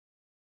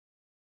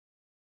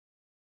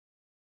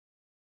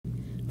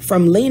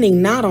From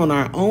leaning not on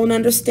our own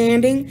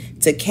understanding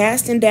to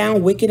casting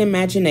down wicked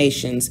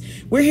imaginations,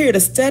 we're here to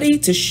study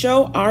to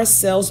show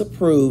ourselves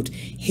approved,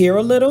 here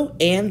a little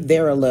and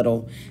there a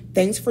little.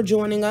 Thanks for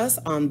joining us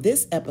on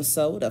this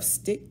episode of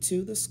Stick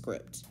to the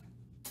Script.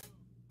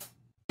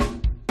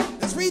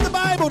 Let's read the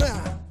Bible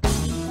now.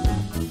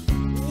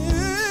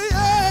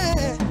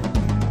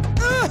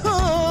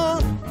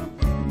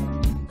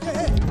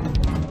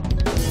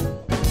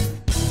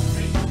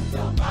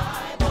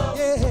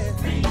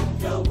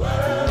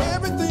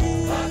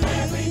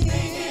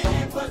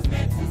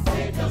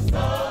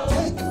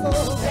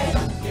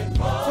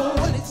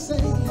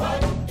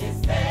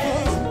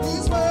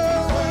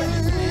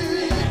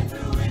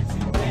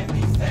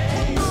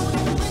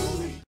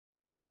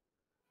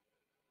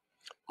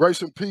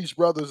 Grace and peace,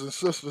 brothers and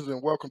sisters,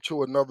 and welcome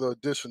to another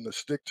edition of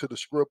Stick to the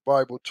Script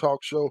Bible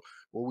Talk Show,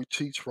 where we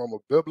teach from a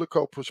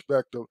biblical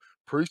perspective,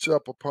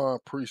 precept upon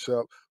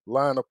precept,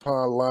 line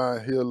upon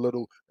line, here a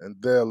little and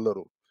there a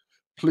little.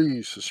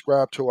 Please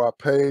subscribe to our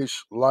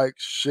page, like,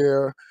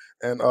 share,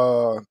 and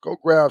go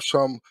grab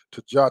some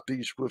to jot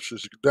these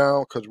scriptures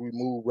down because we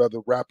move rather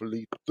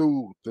rapidly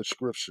through the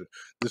scripture.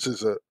 This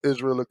is a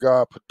Israel of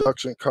God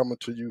production coming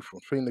to you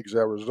from Phoenix,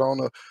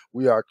 Arizona.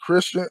 We are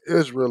Christian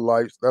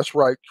Israelites, that's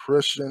right,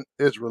 Christian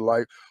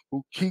Israelite,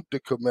 who keep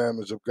the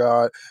commandments of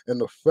God and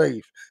the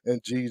faith in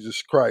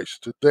Jesus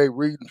Christ. Today,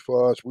 reading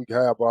for us, we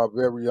have our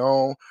very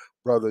own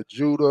Brother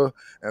Judah,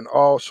 and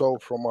also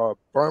from our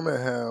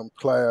Birmingham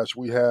class,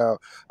 we have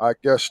our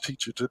guest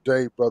teacher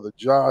today, Brother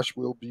Josh,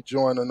 will be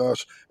joining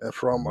us. And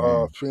from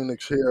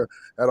Phoenix here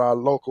at our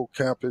local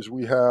campus,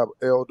 we have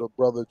Elder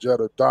Brother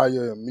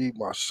Jedidiah and me,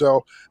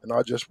 myself. And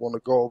I just want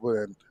to go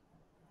over and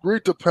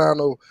greet the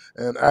panel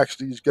and ask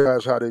these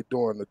guys how they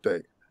doing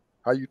today.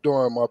 How you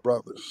doing, my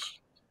brothers?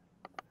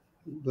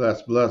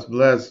 Bless, bless,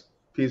 bless.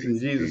 Peace in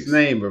Jesus'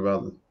 name,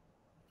 brother.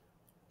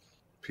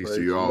 Peace Praise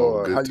to you all.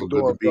 Lord. Good, How you so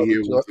doing, good to be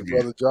here once again.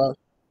 Brother Josh?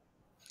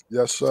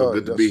 Yes, sir. So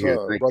good to be here.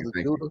 Thank Brother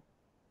you. Judah?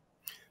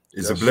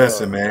 It's a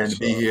blessing, man, to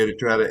be here to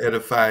try to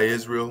edify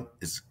Israel.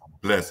 It's a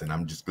blessing.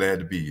 I'm just glad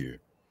to be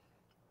here.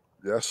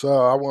 Yes, sir.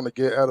 I want to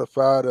get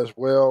edified as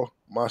well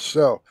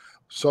myself.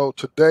 So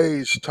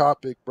today's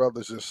topic,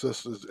 brothers and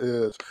sisters,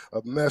 is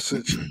a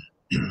message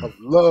of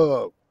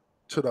love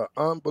to the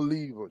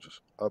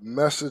unbelievers. A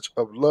message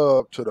of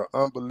love to the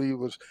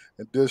unbelievers.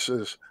 And this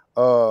is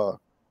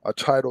a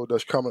title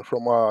that's coming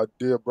from our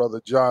dear brother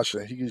Josh,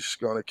 and he's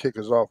going to kick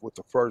us off with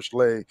the first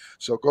leg.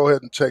 So go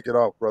ahead and take it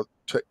off, brother.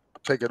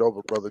 Take it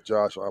over, Brother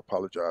Josh. I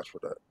apologize for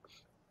that.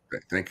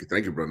 Thank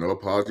you, brother. No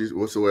apologies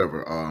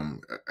whatsoever.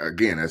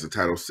 Again, as the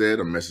title said,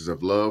 a message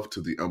of love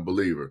to the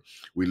unbeliever.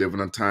 We live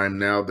in a time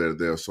now that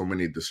there are so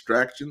many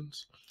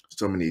distractions,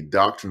 so many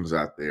doctrines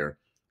out there,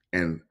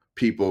 and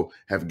people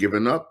have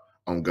given up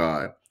on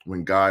God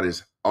when God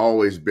has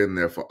always been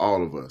there for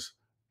all of us.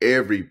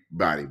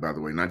 Everybody, by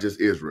the way, not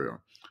just Israel.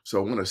 So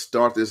I want to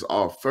start this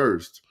off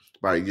first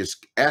by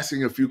just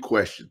asking a few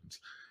questions.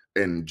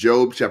 In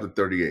Job chapter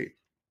 38,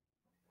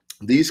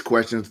 these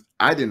questions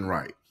I didn't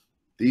write.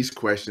 These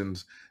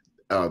questions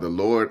the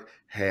Lord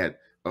had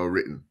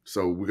written.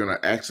 So we're going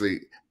to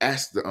actually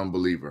ask the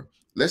unbeliever.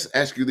 Let's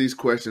ask you these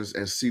questions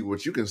and see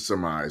what you can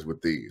surmise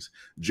with these.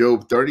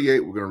 Job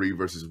 38, we're going to read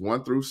verses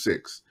 1 through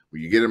 6.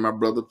 When you get it, my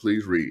brother,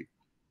 please read.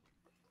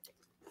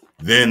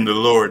 Then the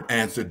Lord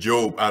answered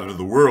Job out of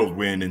the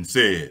whirlwind and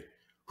said,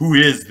 "Who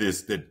is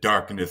this that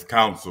darkeneth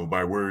counsel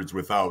by words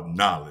without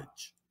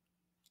knowledge?"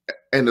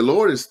 And the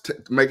Lord is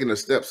making a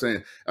step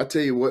saying, I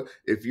tell you what,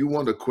 if you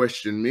want to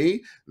question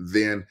me,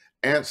 then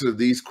answer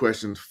these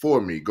questions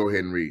for me. Go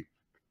ahead and read.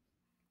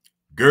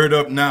 Gird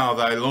up now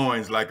thy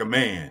loins like a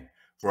man,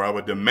 for I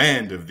will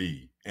demand of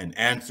thee, and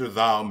answer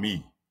thou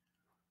me.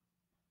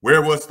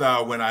 Where wast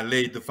thou when I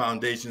laid the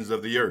foundations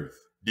of the earth?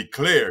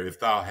 Declare if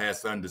thou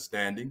hast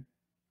understanding.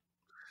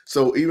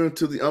 So even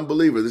to the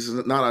unbeliever, this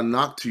is not a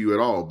knock to you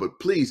at all, but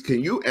please,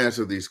 can you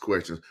answer these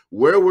questions?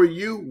 Where were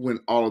you when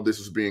all of this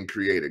was being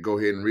created? Go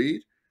ahead and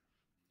read.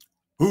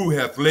 Who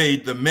hath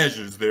laid the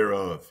measures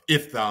thereof,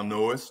 if thou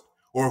knowest,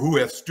 or who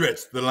hath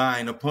stretched the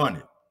line upon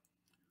it?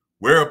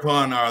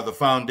 Whereupon are the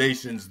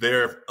foundations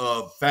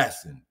thereof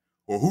fastened,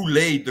 or who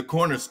laid the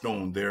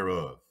cornerstone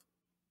thereof?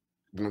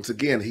 Once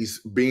again, he's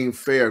being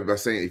fair by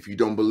saying, if you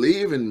don't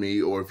believe in me,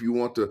 or if you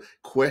want to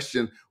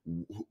question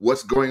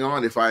what's going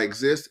on, if I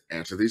exist,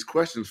 answer these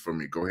questions for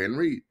me. Go ahead and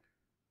read.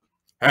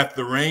 Hath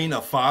the rain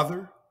a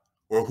father,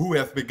 or who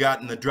hath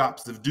begotten the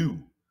drops of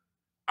dew?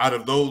 Out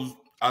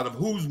of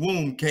whose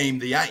womb came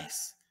the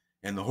ice,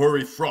 and the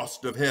hoary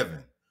frost of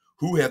heaven?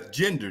 Who hath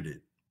gendered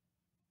it?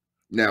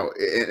 Now,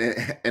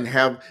 and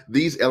have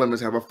these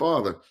elements have a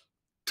father?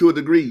 To a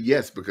degree,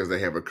 yes, because they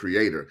have a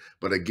creator.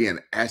 But again,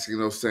 asking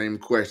those same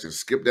questions.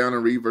 Skip down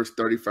and read verse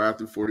 35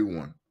 through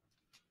 41.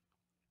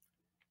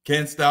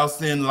 Canst thou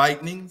send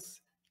lightnings,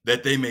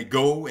 that they may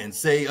go and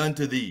say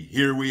unto thee,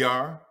 Here we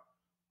are?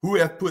 Who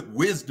hath put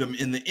wisdom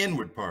in the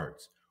inward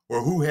parts?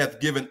 Or who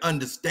hath given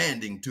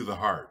understanding to the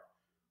heart?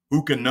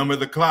 Who can number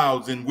the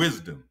clouds in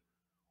wisdom?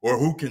 Or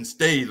who can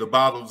stay the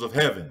bottles of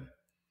heaven?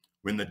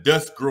 When the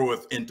dust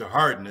groweth into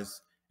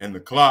hardness, and the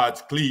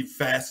clods cleave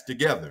fast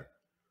together.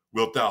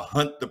 Wilt thou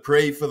hunt the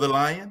prey for the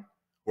lion,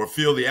 or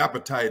fill the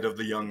appetite of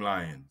the young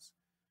lions?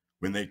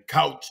 When they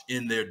couch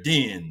in their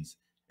dens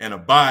and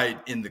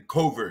abide in the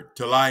covert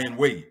to lie in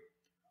wait,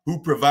 who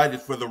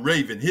provided for the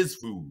raven his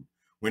food?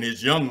 When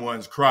his young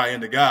ones cry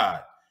unto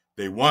God,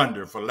 they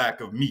wander for lack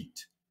of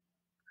meat.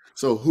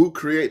 So who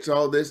creates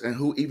all this and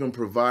who even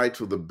provides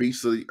for the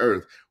beasts of the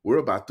earth? We're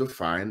about to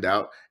find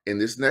out in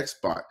this next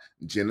spot.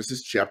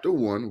 Genesis chapter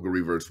 1, we'll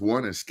read verse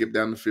 1 and skip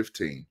down to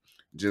 15.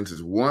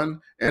 Genesis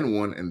 1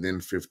 and then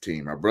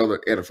 15. My brother,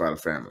 edify the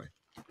family.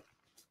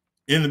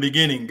 In the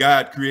beginning,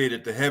 God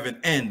created the heaven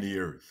and the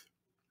earth.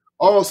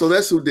 Oh, so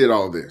that's who did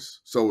all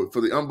this. So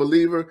for the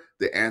unbeliever,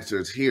 the answer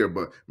is here,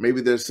 but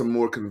maybe there's some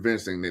more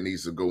convincing that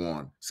needs to go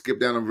on. Skip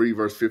down and read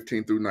verse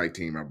 15 through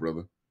 19, my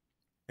brother.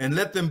 And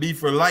let them be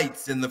for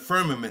lights in the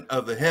firmament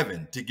of the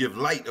heaven to give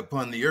light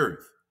upon the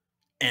earth.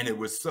 And it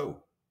was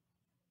so.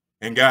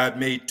 And God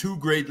made two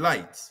great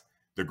lights,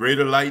 the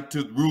greater light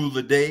to rule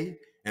the day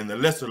and the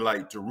lesser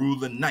light to rule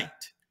the night.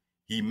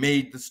 He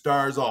made the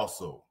stars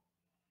also.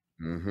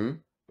 Mm-hmm.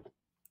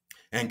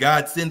 And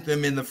God set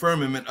them in the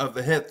firmament of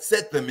the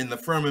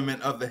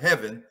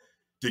heaven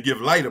to give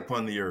light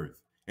upon the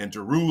earth, and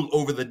to rule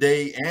over the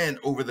day and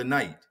over the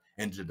night,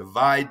 and to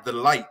divide the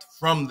light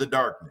from the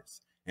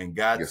darkness. And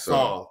God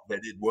saw that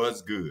it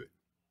was good.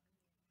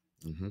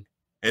 Mm-hmm.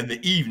 And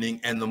the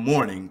evening and the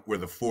morning were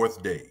the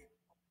fourth day.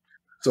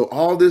 So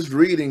all this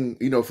reading,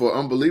 for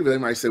unbeliever, they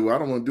might say, well, I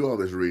don't want to do all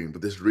this reading,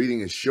 but this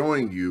reading is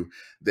showing you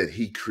that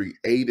he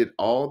created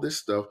all this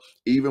stuff.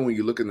 Even when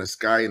you look in the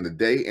sky in the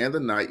day and the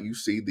night, you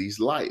see these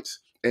lights,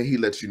 and he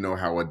lets you know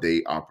how a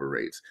day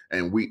operates.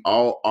 And we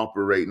all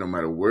operate, no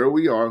matter where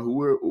we are,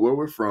 where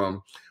we're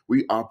from,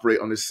 we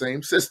operate on the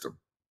same system.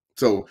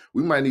 So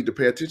we might need to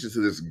pay attention to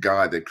this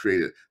God that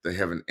created the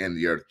heaven and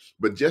the earth.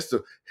 But just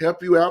to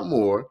help you out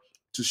more,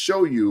 to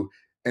show you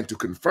and to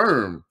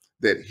confirm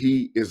that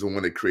he is the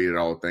one that created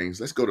all things,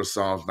 let's go to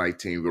Psalms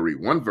 19. We'll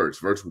read one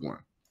verse 1.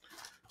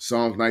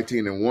 Psalms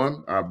 19 and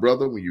 1. Our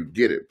brother, when you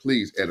get it,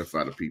 please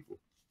edify the people.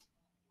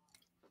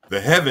 The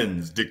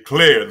heavens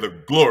declare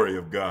the glory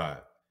of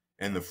God,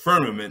 and the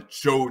firmament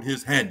showed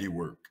his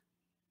handiwork.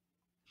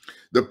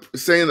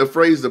 Saying the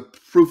phrase, the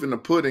proof in the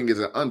pudding, is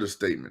an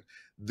understatement.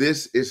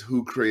 This is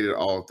who created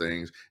all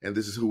things, and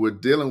this is who we're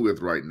dealing with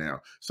right now.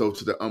 So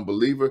to the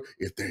unbeliever,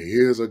 if there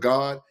is a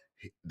God,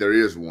 there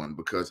is one,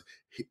 because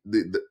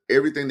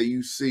everything that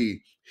you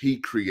see, he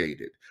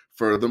created.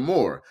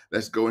 Furthermore,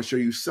 let's go and show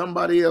you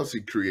somebody else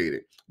he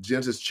created.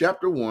 Genesis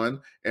chapter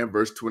 1 and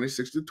verse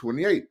 26 to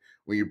 28.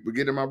 When you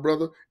begin it, my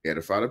brother,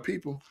 edify the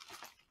people.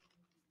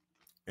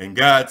 And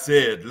God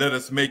said, let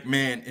us make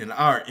man in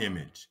our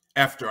image,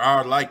 after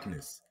our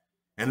likeness,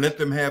 and let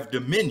them have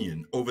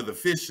dominion over the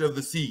fish of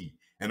the sea,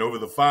 and over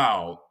the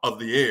fowl of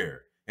the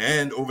air,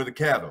 and over the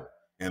cattle,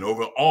 and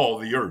over all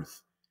the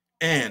earth,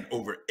 and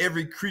over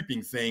every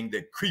creeping thing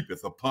that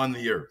creepeth upon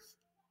the earth.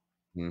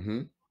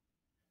 Mm-hmm.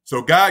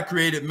 So God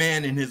created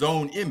man in his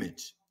own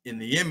image. In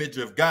the image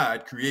of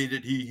God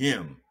created he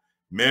him.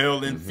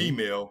 Male and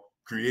female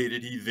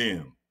created he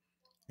them.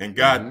 And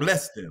God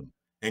blessed them.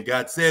 And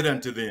God said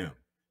unto them,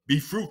 be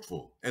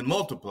fruitful and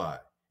multiply,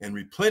 and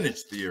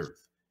replenish the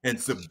earth, and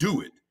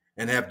subdue it,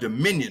 and have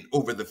dominion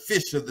over the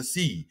fish of the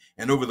sea,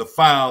 and over the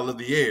fowl of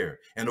the air,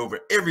 and over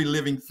every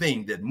living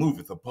thing that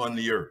moveth upon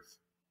the earth.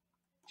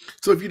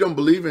 So if you don't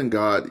believe in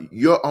God,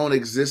 your own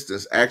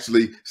existence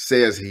actually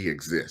says he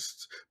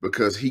exists,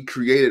 because he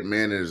created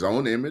man in his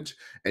own image,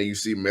 and you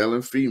see male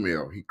and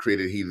female, he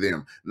created he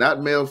them.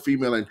 Not male,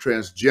 female, and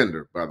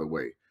transgender, by the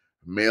way.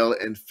 Male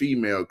and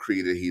female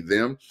created he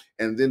them,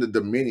 and then the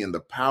dominion,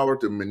 the power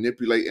to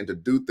manipulate and to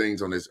do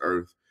things on this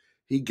earth,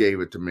 he gave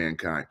it to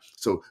mankind.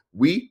 So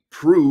we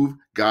prove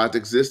God's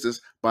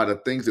existence by the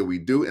things that we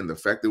do and the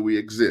fact that we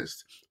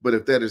exist. But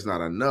if that is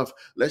not enough,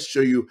 let's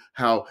show you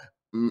how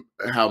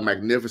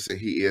magnificent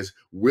he is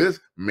with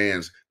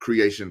man's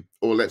creation,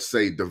 or let's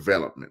say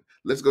development.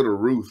 Let's go to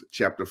Ruth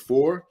chapter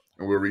 4,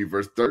 and we'll read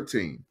verse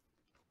 13.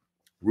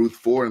 Ruth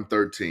 4 and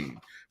 13.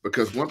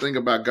 Because one thing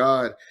about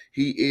God,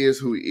 he is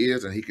who he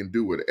is, and he can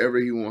do whatever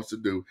he wants to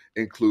do,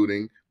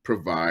 including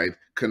provide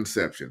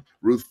conception.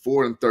 Ruth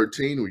 4 and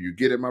 13. When you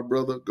get it, my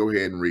brother, go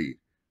ahead and read.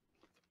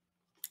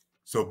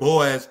 So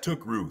Boaz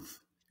took Ruth,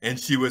 and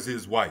she was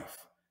his wife.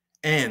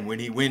 And when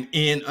he went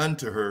in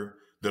unto her,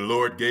 the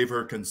Lord gave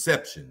her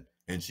conception,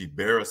 and she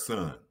bare a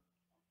son.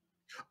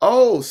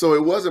 Oh, so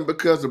it wasn't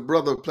because the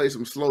brother played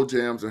some slow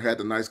jams and had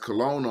the nice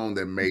cologne on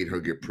that made her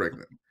get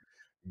pregnant.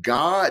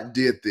 God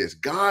did this.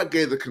 God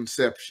gave the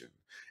conception.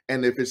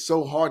 And if it's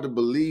so hard to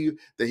believe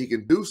that he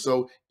can do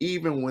so,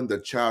 even when the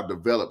child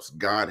develops,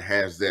 God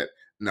has that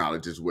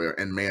knowledge as well.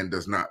 And man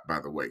does not, by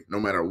the way, no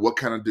matter what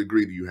kind of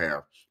degree do you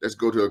have. Let's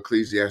go to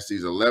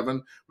Ecclesiastes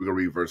 11. We're going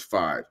to read verse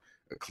 5.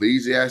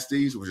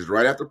 Ecclesiastes, which is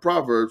right after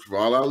Proverbs for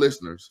all our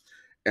listeners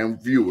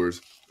and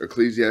viewers.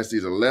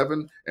 Ecclesiastes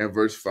 11 and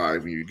verse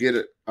 5. When you get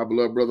it, our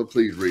beloved brother,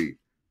 please read.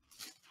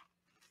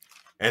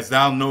 As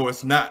thou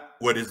knowest not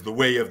what is the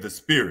way of the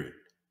Spirit,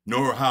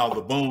 nor how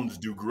the bones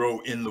do grow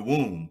in the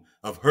womb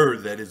of her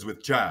that is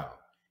with child.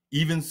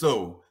 Even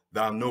so,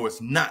 thou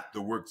knowest not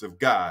the works of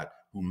God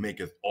who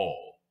maketh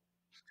all.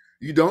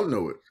 You don't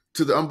know it.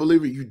 To the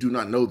unbeliever, you do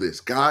not know this.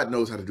 God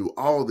knows how to do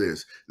all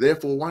this.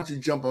 Therefore, why don't you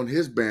jump on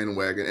his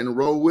bandwagon and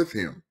roll with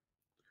him?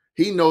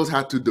 He knows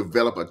how to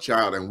develop a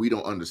child, and we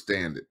don't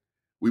understand it.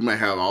 We might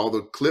have all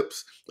the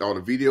clips, all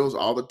the videos,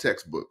 all the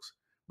textbooks,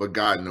 but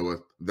God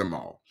knoweth them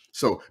all.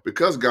 So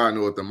because God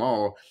knoweth them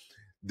all,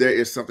 there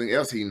is something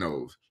else he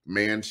knows.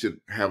 Man should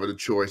have a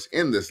choice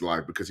in this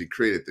life because he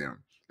created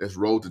them. Let's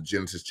roll to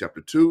Genesis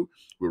chapter 2.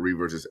 We'll read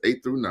verses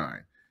 8 through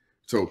 9.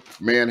 So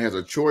man has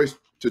a choice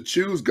to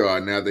choose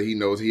God now that he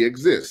knows he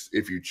exists,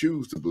 if you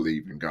choose to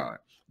believe in God.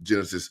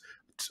 Genesis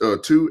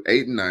 2,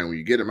 8, and 9. When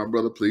you get it, my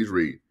brother, please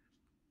read.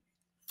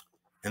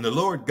 And the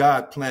Lord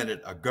God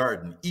planted a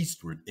garden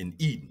eastward in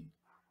Eden,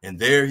 and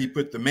there he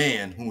put the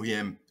man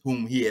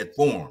whom he had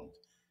formed.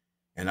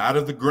 And out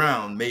of the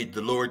ground made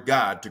the Lord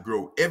God to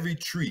grow every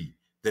tree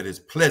that is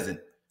pleasant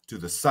to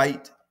the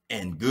sight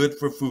and good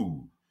for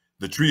food,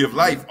 the tree of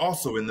life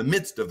also in the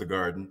midst of the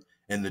garden,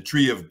 and the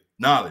tree of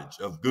knowledge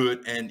of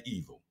good and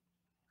evil.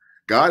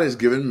 God has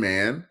given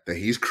man that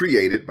he's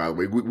created. By the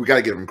way, we got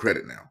to give him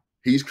credit now.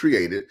 He's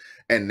created,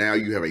 and now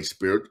you have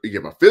you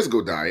have a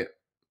physical diet,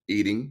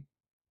 eating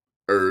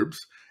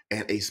herbs,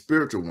 and a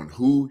spiritual one,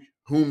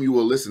 whom you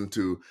will listen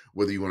to,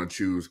 whether you want to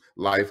choose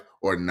life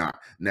or not.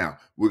 Now,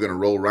 we're going to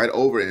roll right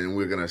over and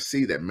we're going to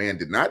see that man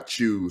did not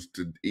choose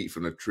to eat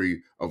from the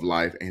tree of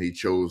life, and he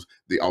chose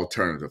the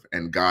alternative,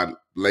 and God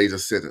lays a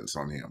sentence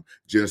on him.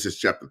 Genesis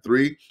chapter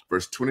 3,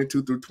 verse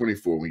 22 through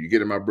 24. When you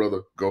get it, my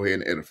brother, go ahead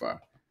and edify.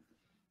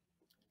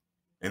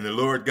 And the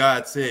Lord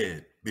God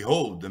said,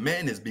 Behold, the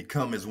man is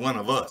become as one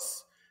of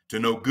us, to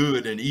know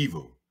good and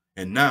evil.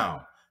 And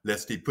now,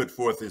 lest he put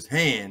forth his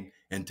hand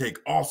and take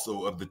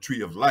also of the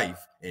tree of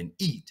life and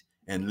eat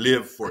and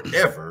live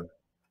forever.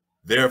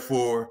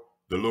 Therefore,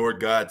 the Lord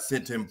God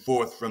sent him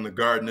forth from the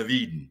Garden of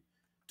Eden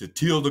to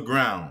till the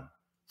ground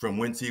from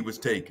whence he was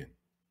taken.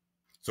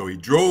 So he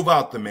drove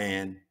out the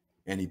man,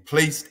 and he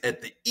placed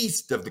at the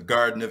east of the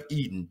Garden of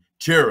Eden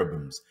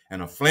cherubims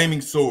and a flaming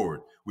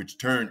sword, which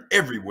turned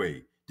every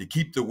way to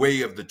keep the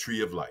way of the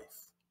tree of life.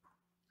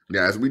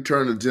 Now, as we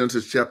turn to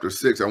Genesis chapter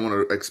 6, I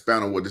want to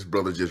expound on what this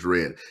brother just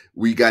read.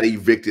 We got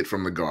evicted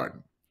from the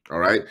garden, all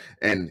right?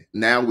 And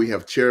now we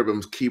have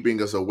cherubims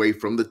keeping us away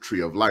from the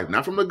tree of life,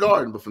 not from the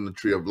garden, but from the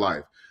tree of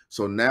life.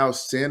 So now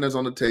sin is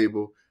on the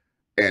table,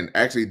 and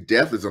actually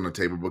death is on the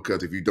table,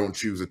 because if you don't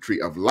choose the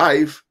tree of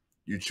life,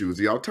 you choose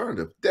the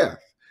alternative, death.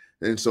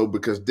 And so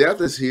because death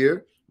is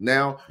here,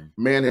 now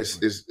man is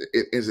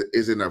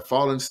in a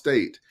fallen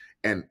state,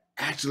 and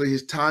actually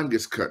his time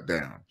gets cut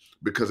down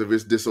because of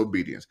his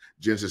disobedience.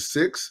 Genesis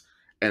 6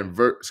 and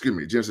verse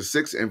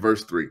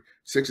 3.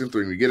 6 and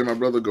 3. We get it, my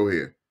brother? Go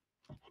ahead.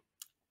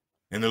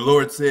 And the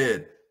Lord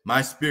said,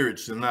 My spirit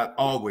shall not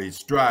always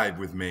strive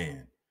with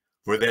man,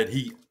 for that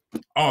he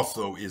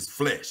also is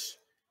flesh,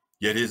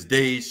 yet his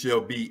days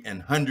shall be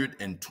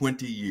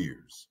 120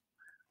 years.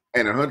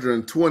 And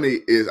 120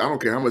 is, I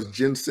don't care how much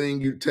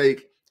ginseng you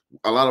take,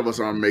 a lot of us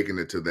aren't making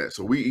it to that.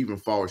 So we even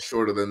fall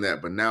shorter than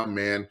that. But now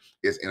man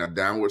is in a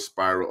downward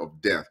spiral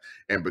of death.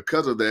 And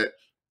because of that,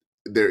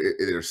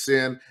 there's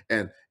sin.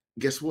 And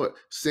guess what?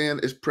 Sin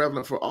is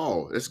prevalent for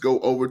all. Let's go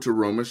over to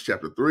Romans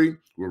chapter 3.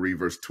 We'll read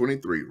verse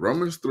 23.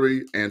 Romans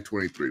 3 and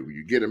 23. When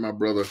you get it, my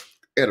brother,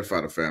 edify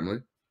the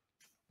family.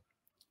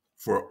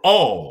 For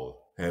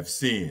all have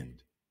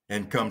sinned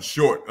and come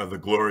short of the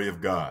glory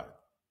of God.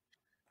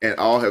 And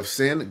all have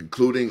sinned,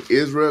 including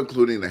Israel,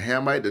 including the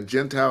Hamite, the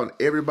Gentile, and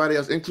everybody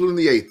else, including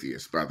the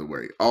atheists, by the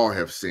way. All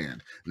have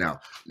sinned. Now,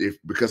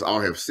 because all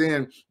have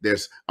sinned,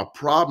 there's a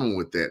problem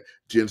with that.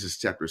 Genesis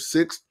chapter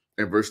 6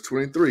 and verse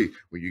 23.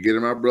 When you get it,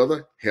 my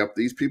brother, help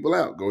these people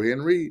out. Go ahead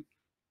and read.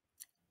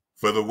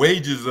 For the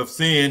wages of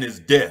sin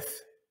is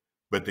death,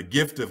 but the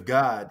gift of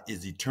God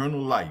is eternal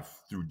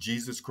life through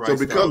Jesus Christ. So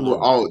because we're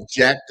all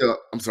jacked up,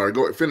 I'm sorry,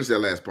 go finish that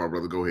last part,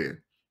 brother. Go ahead.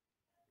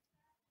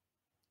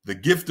 The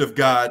gift of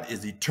God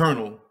is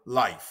eternal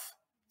life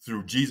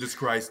through Jesus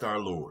Christ our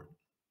Lord.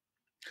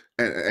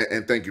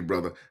 And thank you,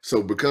 brother.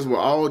 So because we're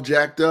all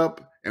jacked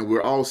up and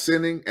we're all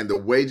sinning, and the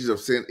wages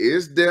of sin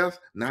is death,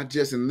 not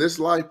just in this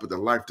life, but the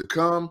life to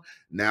come,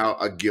 now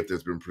a gift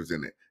has been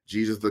presented.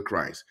 Jesus the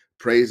Christ.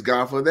 Praise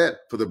God for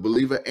that, for the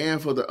believer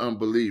and for the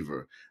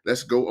unbeliever.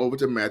 Let's go over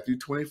to Matthew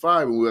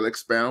 25 and we'll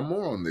expound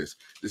more on this.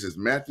 This is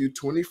Matthew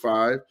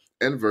 25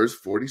 and verse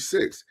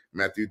 46.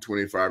 Matthew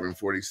 25 and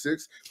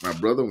 46. My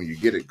brother, when you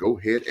get it, go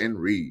ahead and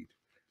read.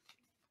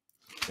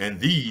 And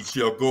these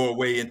shall go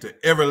away into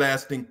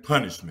everlasting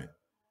punishment,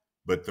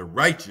 but the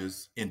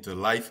righteous into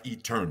life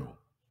eternal.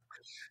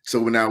 So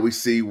now we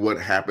see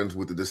what happens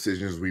with the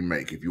decisions we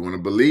make. If you want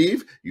to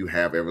believe, you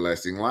have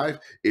everlasting life.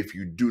 If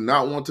you do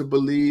not want to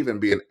believe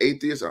and be an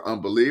atheist or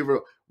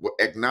unbeliever,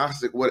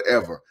 agnostic,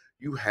 whatever,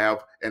 you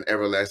have an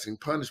everlasting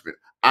punishment.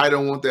 I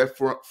don't want that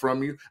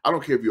from you. I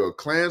don't care if you're a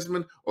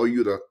Klansman or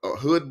you're a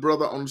hood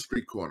brother on the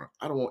street corner.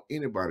 I don't want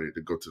anybody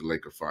to go to the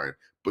lake of fire,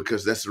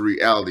 because that's the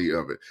reality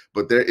of it.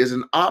 But there is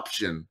an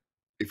option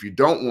if you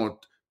don't want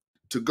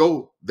to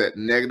go that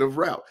negative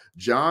route.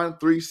 John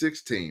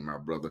 3:16, my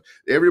brother.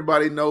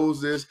 Everybody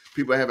knows this.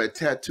 People have it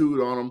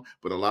tattooed on them,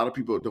 but a lot of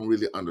people don't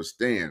really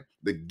understand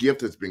the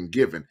gift that's been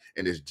given,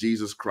 and it's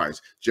Jesus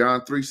Christ.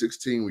 John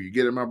 3:16, when you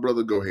get it, my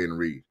brother, go ahead and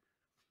read.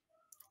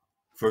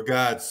 For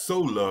God so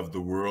loved the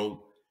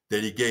world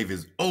that he gave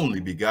his only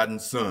begotten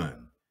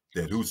Son,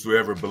 that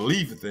whosoever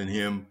believeth in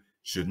him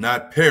should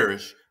not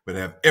perish, but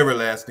have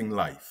everlasting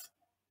life.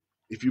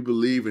 If you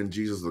believe in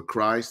Jesus the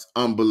Christ,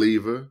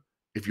 unbeliever,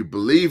 if you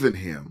believe in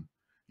him,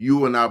 you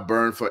will not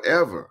burn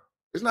forever.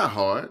 It's not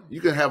hard.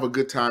 You can have a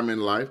good time in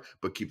life,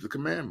 but keep the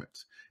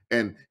commandments.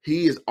 And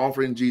he is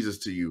offering Jesus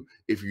to you.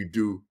 If you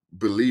do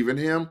believe in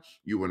him,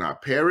 you will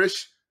not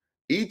perish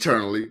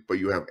eternally, but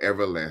you have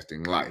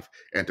everlasting life.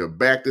 And to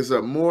back this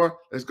up more,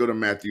 let's go to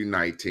Matthew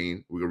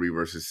 19. We're going to read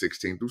verses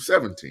 16 through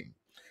 17.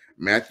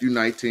 Matthew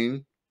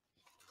 19,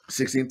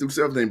 16 through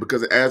 17,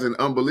 because as an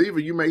unbeliever,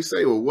 you may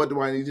say, well, what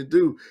do I need to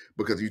do?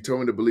 Because you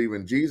told me to believe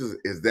in Jesus.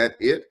 Is that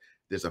it?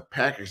 There's a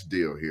package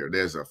deal here.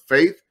 There's a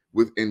faith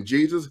within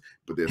Jesus,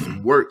 but there's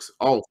some works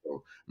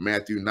also.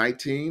 Matthew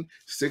 19,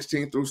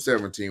 16 through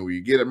 17. Will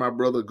you get it, my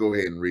brother? Go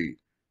ahead and read.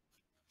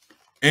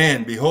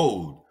 And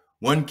behold,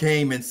 one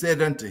came and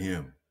said unto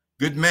him,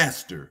 Good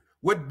master,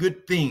 what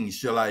good things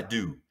shall I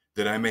do,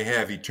 that I may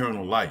have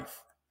eternal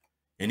life?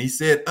 And he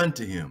said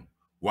unto him,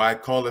 Why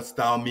callest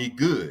thou me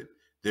good?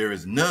 There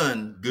is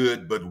none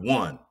good but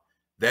one,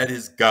 that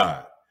is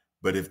God.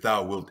 But if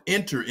thou wilt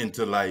enter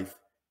into life,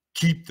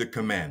 keep the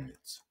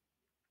commandments.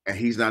 And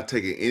he's not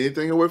taking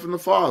anything away from the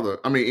Father.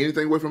 I mean,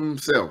 anything away from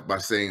himself by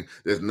saying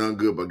there's none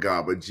good but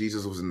God. But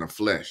Jesus was in the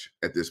flesh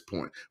at this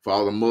point. For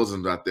all the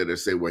Muslims out there that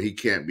say, well, he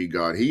can't be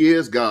God. He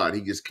is God.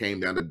 He just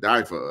came down to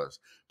die for us.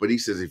 But he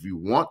says, if you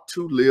want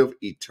to live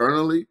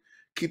eternally,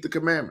 keep the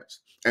commandments.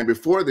 And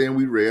before then,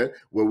 we read,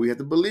 well, we had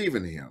to believe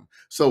in him.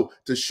 So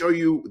to show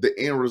you the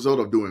end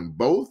result of doing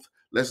both,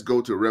 let's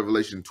go to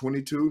Revelation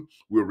 22.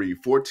 We'll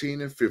read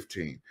 14 and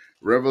 15.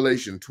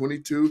 Revelation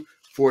 22,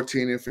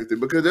 14 and 15,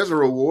 because there's a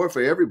reward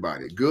for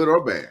everybody, good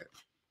or bad.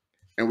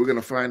 And we're going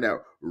to find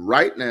out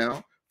right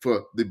now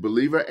for the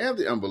believer and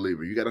the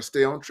unbeliever. You got to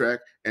stay on track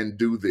and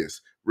do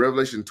this.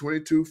 Revelation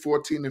 22,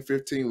 14 and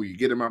 15. Will you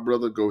get it, my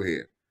brother? Go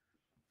ahead.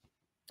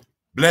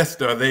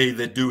 Blessed are they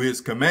that do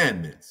his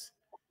commandments,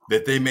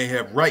 that they may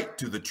have right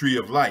to the tree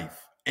of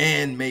life,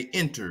 and may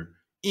enter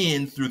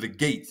in through the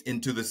gates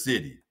into the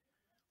city.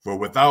 For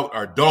without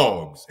are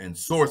dogs and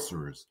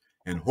sorcerers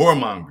and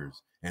whoremongers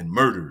and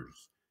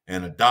murderers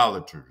and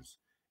idolaters,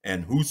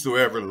 and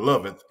whosoever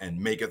loveth and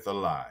maketh a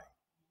lie.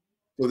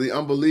 For the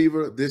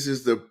unbeliever, this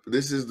is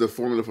the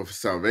formula for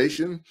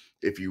salvation.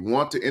 If you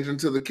want to enter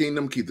into the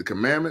kingdom, keep the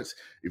commandments.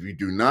 If you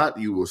do not,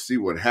 you will see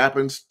what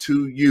happens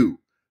to you.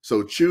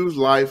 So choose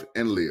life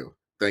and live.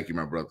 Thank you,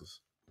 my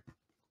brothers.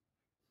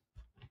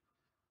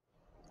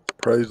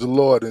 Praise the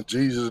Lord in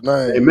Jesus'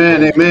 name. Amen,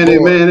 Praise amen, the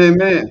Lord. amen,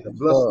 amen. Yes,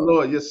 Bless the sir.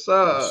 Lord. Yes,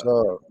 sir. Yes,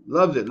 sir.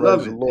 Loved it, Praise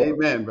loved the it. Lord.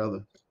 Amen,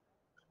 brother.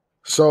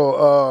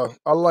 So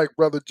I like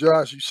Brother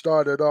Josh, you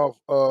started off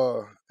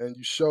and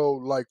you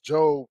showed like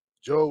Job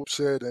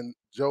said in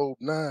Job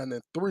 9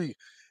 and 3,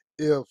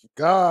 if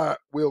God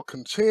will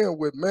contend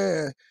with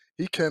man,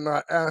 he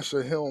cannot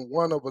answer him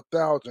one of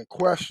 1,000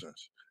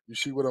 questions. You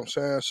see what I'm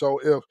saying? So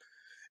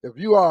if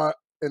you are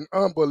an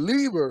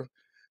unbeliever,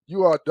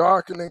 you are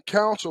darkening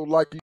counsel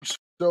like you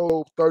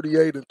showed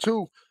 38 and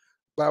 2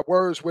 by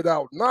words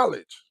without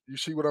knowledge. You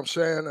see what I'm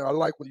saying? And I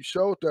like when you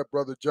showed that,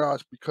 Brother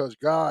Josh, because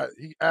God,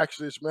 he asked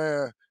this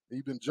man,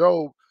 even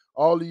Job,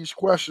 all these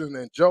questions,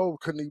 and Job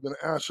couldn't even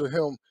answer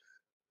him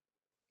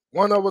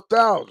one of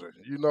 1,000.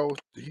 You know,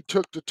 he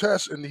took the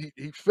test and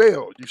he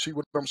failed. You see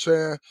what I'm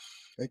saying?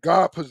 And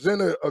God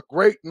presented a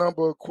great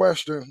number of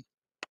questions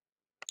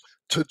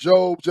to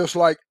Job, just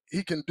like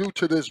he can do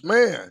to this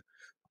man.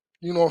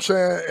 You know what I'm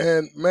saying?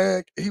 And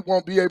man, he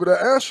won't be able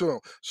to answer them.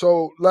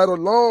 So let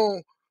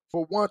alone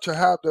for one to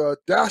have the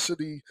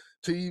audacity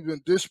to even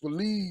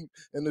disbelieve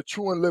in the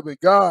true and living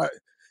God,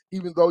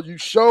 even though you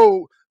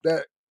showed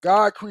that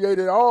God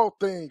created all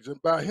things and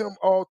by him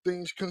all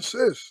things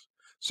consist.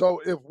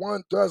 So if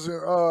one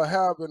doesn't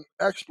have an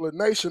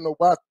explanation of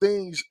why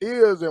things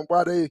is and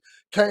why they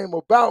came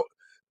about,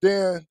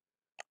 then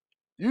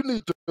you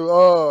need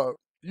to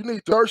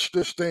search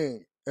this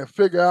thing and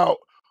figure out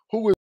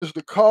who is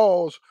the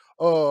cause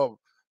of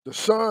the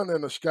sun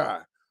in the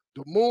sky,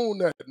 the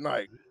moon at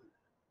night,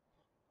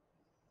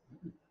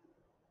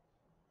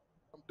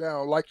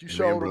 down like you Amen,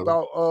 showed brother.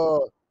 about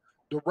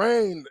the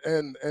rain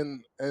and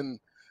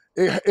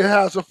it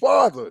has a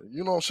father.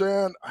 You know what I'm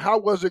saying? How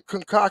was it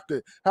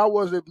concocted? How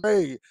was it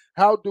made?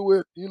 How do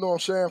it, you know what I'm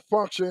saying,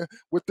 function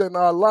within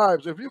our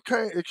lives? If you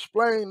can't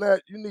explain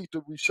that, you need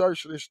to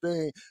research this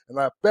thing, and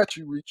I bet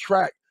you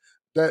retract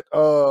that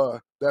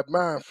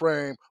mind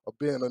frame of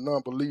being an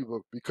unbeliever,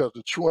 because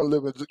the true and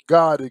living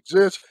God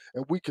exists,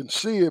 and we can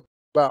see it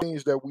by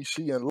things that we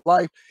see in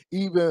life,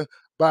 even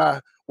by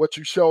what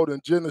you showed in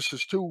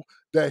Genesis 2,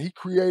 that he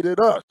created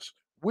us.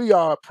 We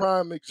are a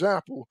prime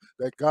example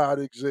that God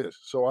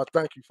exists. So I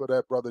thank you for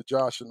that, Brother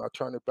Josh, and I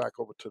turn it back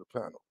over to the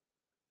panel.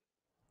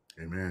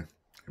 Amen.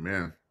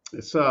 Amen.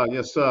 Yes, sir.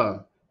 Yes,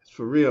 sir. It's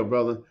for real,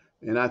 brother.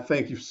 And I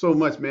thank you so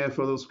much, man,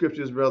 for those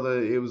scriptures,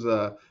 brother. It was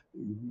a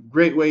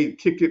great way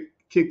to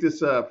kick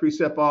this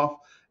precept off.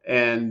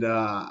 And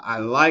I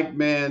like,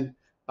 man,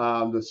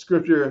 the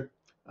scripture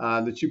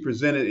that you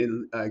presented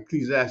in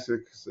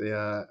Ecclesiastes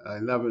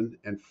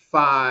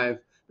 11:5,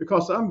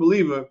 because the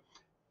unbeliever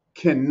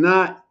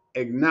cannot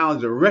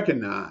acknowledge or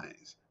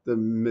recognize the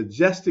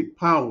majestic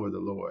power of the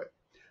Lord.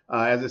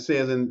 As it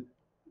says in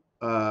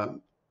uh,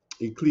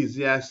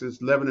 Ecclesiastes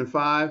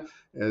 11:5,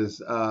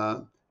 as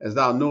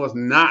thou knowest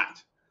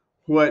not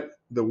what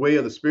the way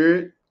of the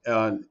Spirit,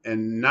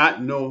 and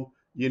not know,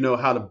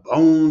 how the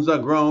bones are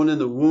grown in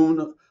the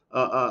womb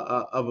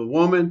of a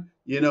woman.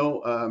 They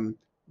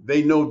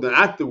know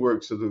not the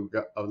works of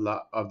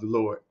the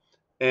Lord,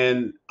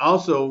 and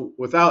also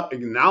without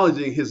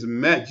acknowledging His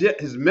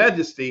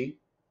majesty,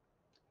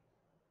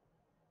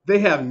 they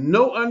have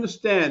no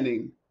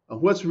understanding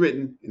of what's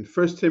written in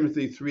 1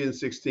 Timothy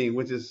 3:16,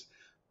 which is,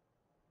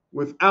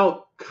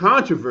 without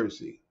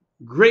controversy,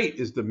 great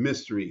is the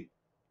mystery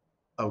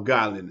of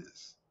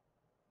godliness.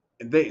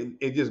 And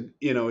it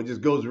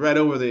just goes right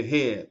over their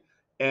head.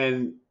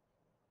 And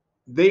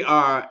they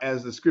are,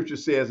 as the scripture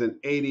says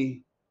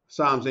in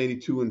Psalms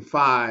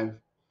 82:5,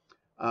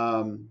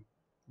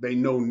 they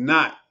know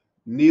not,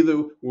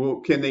 neither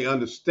can they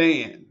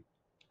understand.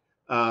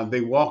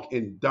 They walk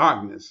in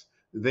darkness.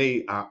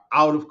 They are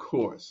out of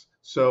course.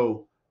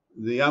 So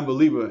the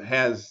unbeliever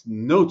has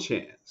no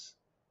chance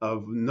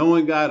of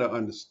knowing God or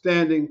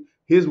understanding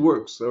His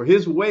works or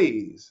His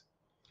ways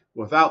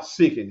without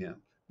seeking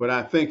Him. But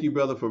I thank you,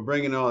 brother, for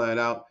bringing all that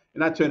out.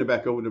 And I turn it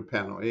back over to the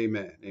panel.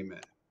 Amen.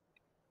 Amen.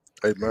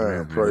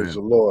 Amen. Praise Amen.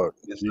 the Lord.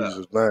 Yes, In sir.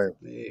 Jesus' name.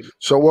 Amen.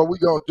 So what we're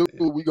going to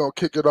do, we're going to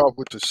kick it off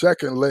with the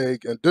second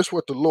leg. And this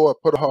what the Lord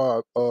put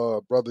hard,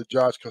 Brother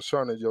Josh,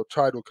 concerning your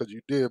title, because you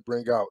did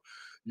bring out,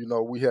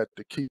 we had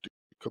to keep the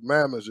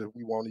commandments if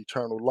we want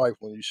eternal life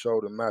when you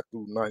showed in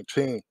Matthew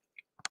 19.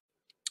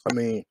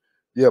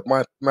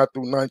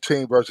 Matthew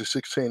 19, verses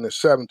 16 and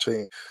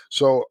 17.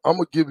 So I'm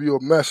going to give you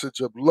a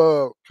message of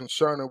love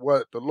concerning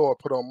what the Lord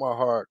put on my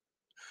heart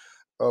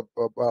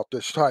about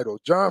this title.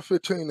 John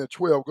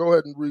 15:12. Go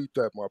ahead and read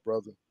that, my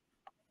brother.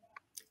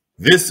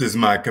 This is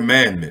my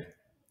commandment,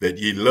 that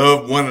ye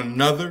love one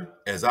another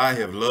as I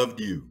have loved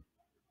you.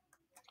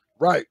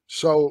 Right.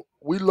 So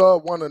we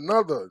love one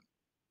another.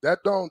 That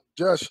don't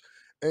just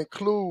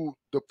include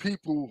the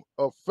people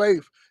of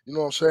faith. You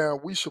know what I'm saying?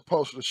 We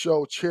supposed to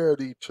show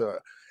charity to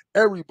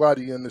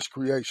everybody in this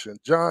creation.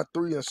 John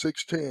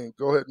 3:16.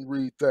 Go ahead and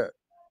read that.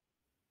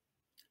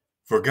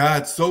 For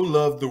God so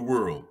loved the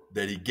world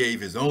that he gave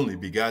his only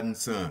begotten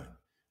Son,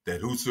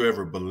 that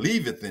whosoever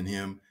believeth in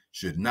him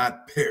should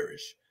not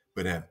perish,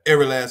 but have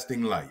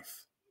everlasting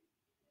life.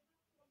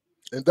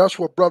 And that's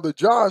what Brother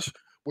Josh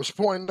was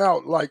pointing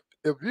out. Like,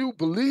 if you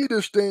believe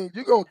this thing,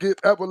 you're going to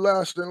get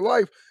everlasting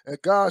life. And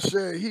God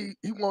said he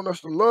wants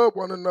us to love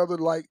one another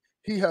like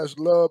he has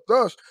loved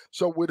us.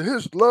 So with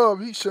his love,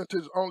 he sent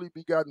his only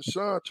begotten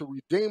Son to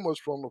redeem us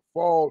from the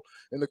fall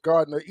in the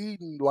Garden of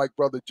Eden, like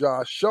Brother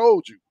Josh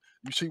showed you.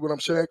 You see what I'm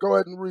saying? Go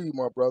ahead and read,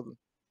 my brother.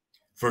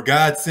 For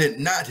God sent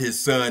not his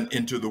Son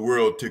into the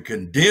world to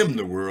condemn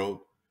the world,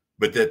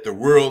 but that the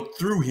world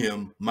through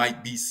him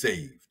might be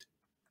saved.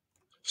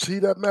 See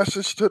that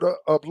message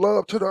of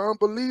love to the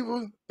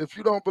unbeliever? If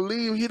you don't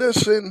believe, he didn't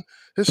send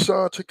his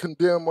Son to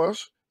condemn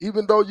us.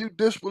 Even though you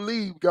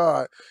disbelieve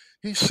God,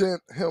 he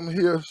sent him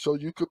here so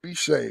you could be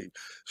saved.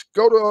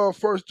 Go to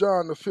 1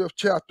 John, the 5th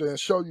chapter, and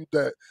show you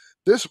that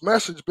this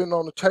message been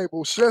on the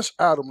table since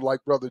Adam,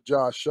 like Brother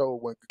Josh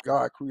showed when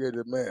God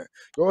created man.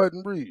 Go ahead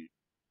and read.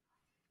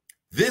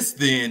 This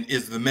then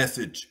is the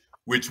message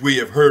which we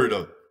have heard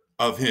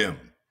of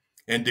him,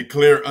 and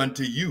declare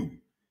unto you,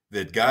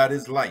 that God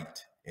is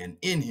light, and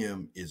in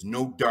him is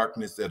no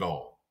darkness at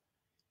all.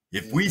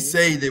 If we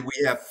say that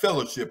we have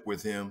fellowship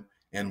with him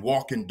and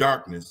walk in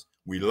darkness,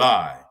 we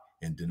lie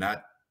and do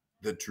not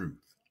the truth.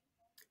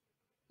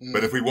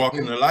 But if we walk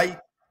in the light,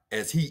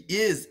 as he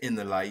is in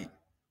the light,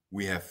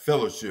 we have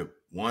fellowship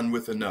one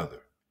with another.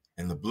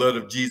 And the blood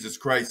of Jesus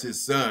Christ,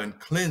 his Son,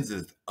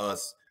 cleanseth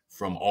us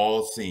from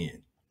all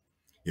sin.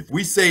 If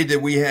we say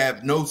that we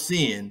have no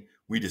sin,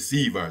 we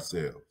deceive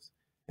ourselves,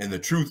 and the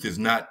truth is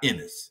not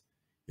in us.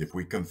 If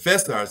we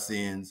confess our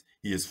sins,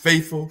 he is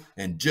faithful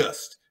and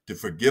just to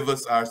forgive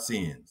us our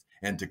sins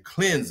and to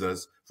cleanse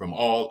us from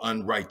all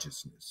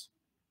unrighteousness.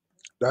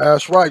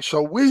 That's right.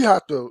 So we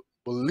have to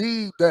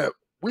believe that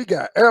we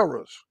got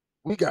errors,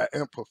 we got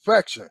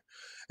imperfection.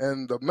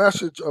 And the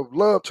message of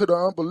love to the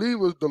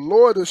unbelievers, the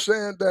Lord is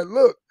saying that,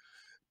 look,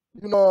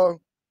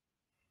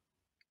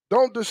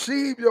 don't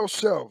deceive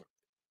yourself.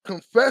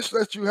 Confess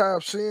that you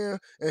have sinned,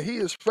 and he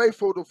is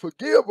faithful to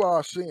forgive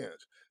our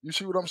sins. You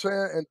see what I'm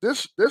saying? And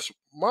this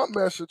my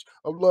message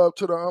of love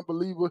to the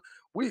unbeliever.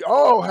 We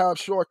all have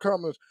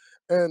shortcomings,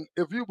 And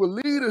if you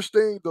believe this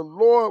thing, the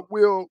Lord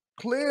will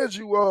cleanse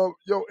you of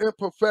your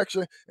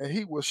imperfection and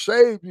he will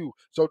save you.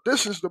 So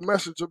this is the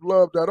message of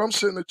love that I'm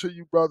sending to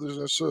you, brothers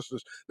and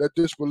sisters, that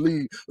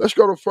disbelieve. Let's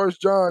go to 1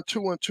 John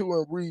 2:2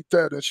 and read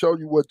that and show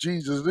you what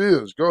Jesus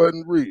is. Go ahead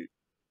and read.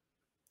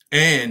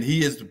 And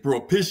he is the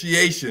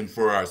propitiation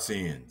for our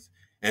sins,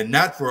 and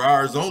not for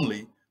ours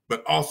only,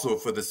 but also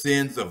for the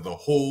sins of the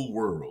whole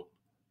world.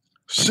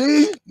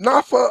 See,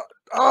 not for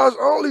ours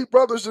only,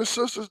 brothers and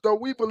sisters, though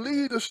we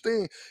believe this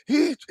thing.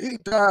 He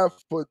died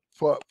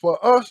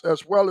for us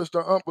as well as the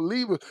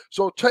unbelievers.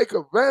 So take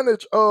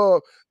advantage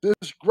of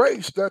this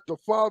grace that the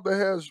Father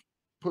has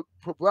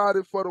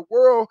provided for the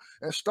world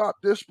and stop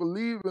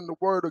disbelieving the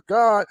word of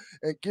God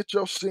and get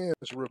your sins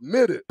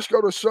remitted. Let's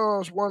go to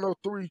Psalms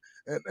 103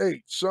 and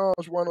 8.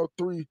 Psalms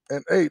 103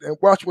 and 8. And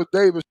watch what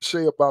David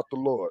say about the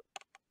Lord.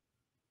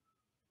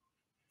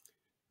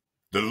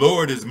 The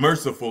Lord is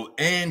merciful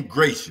and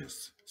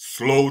gracious,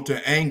 slow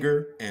to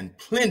anger, and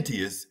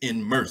plenteous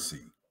in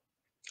mercy.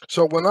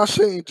 So when I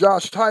seen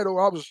Josh's title,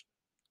 I was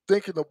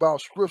thinking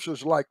about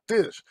scriptures like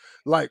this,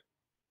 like,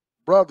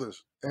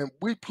 brothers, and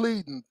we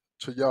pleading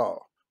to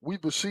y'all. We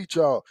beseech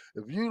y'all,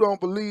 if you don't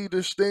believe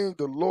this thing,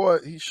 the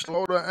Lord, he's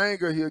slow to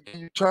anger, he'll give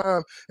you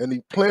time, and he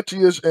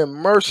plenteous in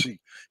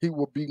mercy. He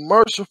will be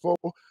merciful.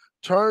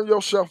 Turn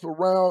yourself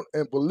around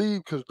and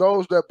believe, because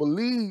those that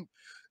believe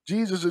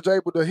Jesus is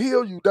able to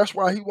heal you. That's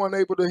why he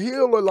wasn't able to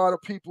heal a lot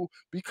of people,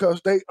 because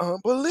they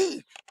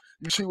unbelieve.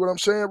 You see what I'm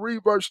saying?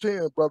 Read verse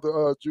 10,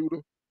 brother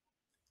Judah.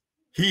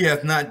 He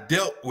hath not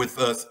dealt with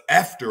us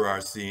after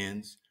our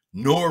sins,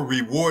 nor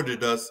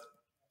rewarded us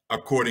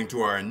according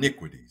to our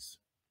iniquities.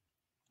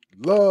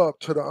 Love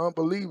to the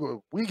unbeliever.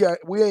 We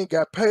ain't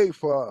got paid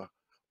for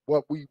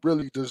what we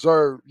really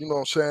deserve, you know what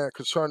I'm saying,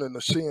 concerning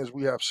the sins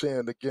we have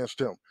sinned against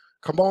him.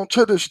 Come on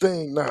to this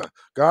thing now.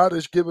 God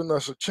has given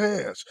us a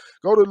chance.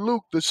 Go to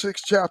Luke, the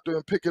 6th chapter,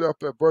 and pick it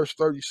up at verse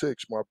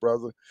 36, my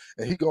brother.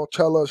 And he gonna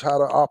tell us how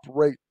to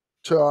operate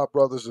to our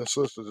brothers and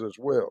sisters as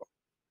well.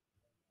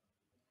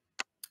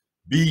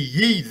 Be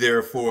ye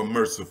therefore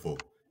merciful,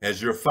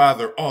 as your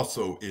Father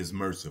also is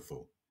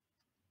merciful.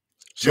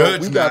 So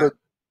Judge not.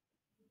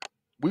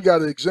 We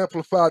gotta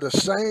exemplify the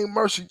same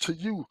mercy to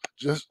you,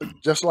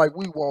 just like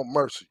we want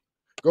mercy.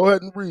 Go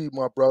ahead and read,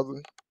 my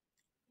brother.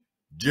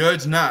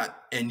 Judge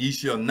not, and ye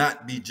shall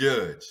not be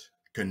judged.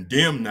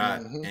 Condemn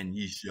not, and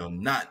ye shall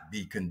not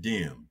be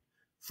condemned.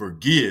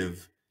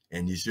 Forgive,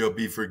 and ye shall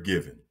be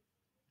forgiven.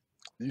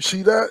 You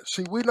see that?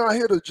 See, we're not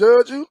here to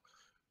judge you.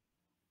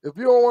 If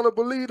you don't want to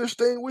believe this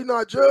thing, we're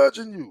not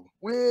judging you.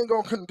 We ain't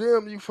going to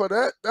condemn you for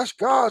that. That's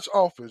God's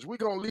office. We're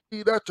going to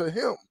leave that to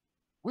him.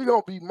 We're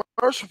going to be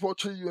merciful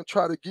to you and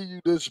try to give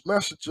you this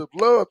message of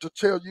love to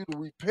tell you to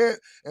repent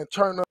and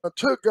turn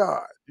unto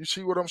God. You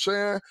see what I'm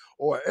saying?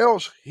 Or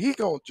else he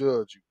going to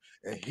judge you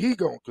and he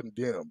going to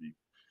condemn you.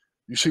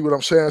 You see what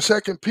I'm saying?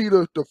 2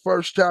 Peter, the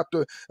 1st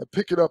chapter, and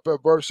pick it up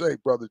at verse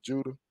 8, brother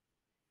Judah.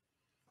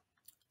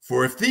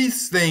 For if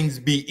these things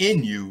be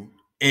in you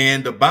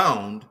and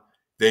abound,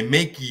 they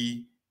make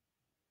you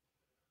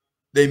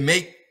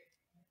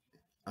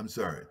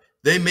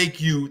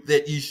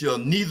that ye shall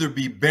neither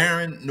be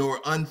barren nor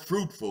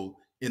unfruitful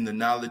in the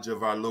knowledge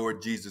of our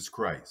Lord Jesus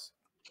Christ.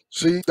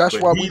 See, that's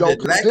But why he we don't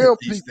that lacketh condemn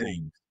these people.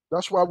 things,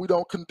 That's why we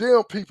don't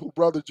condemn people,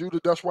 brother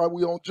Judah. That's why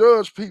we don't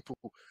judge people,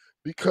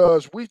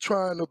 because we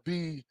trying to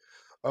be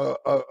a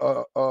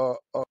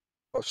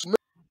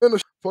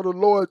minister for the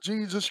Lord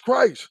Jesus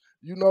Christ,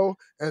 you know,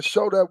 and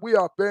show that we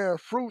are bearing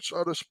fruits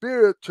of the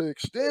Spirit to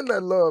extend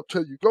that love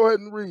to you. Go ahead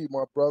and read,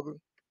 my brother.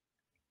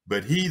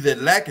 but he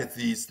that lacketh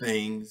these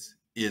things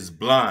is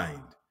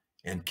blind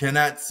and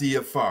cannot see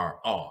afar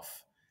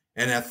off,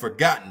 and hath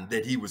forgotten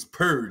that he was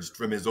purged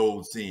from his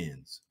old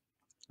sins.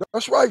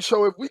 That's right.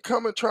 So if we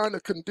come and trying to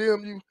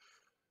condemn you,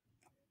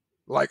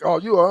 like, oh,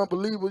 you're an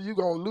unbeliever, you're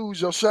going to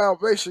lose your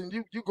salvation,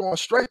 you going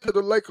straight to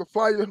the lake of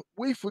fire,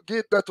 we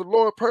forget that the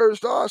Lord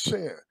purged our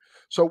sin.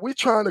 So we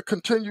trying to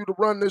continue to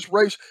run this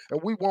race,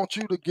 and we want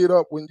you to get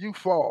up when you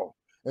fall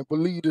and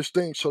believe this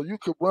thing so you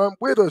could run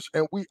with us,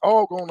 and we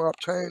all going to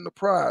obtain the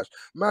prize.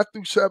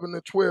 Matthew 7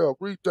 and 12.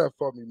 Read that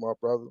for me, my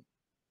brother.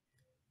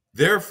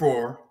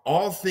 Therefore,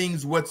 all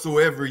things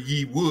whatsoever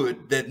ye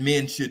would that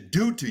men should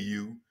do to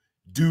you,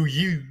 do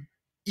you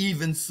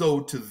even so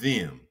to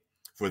them.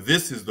 For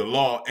this is the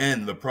law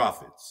and the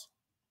prophets.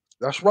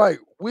 That's right.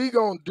 We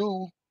going to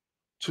do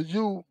to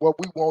you what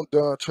we want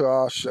done to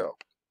ourselves.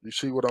 You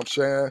see what I'm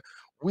saying?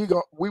 We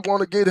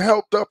want to get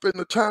helped up in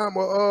the time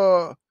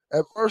of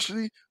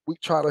adversity. We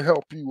try to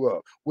help you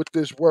up with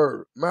this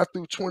word.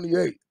 Matthew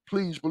 28.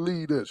 Please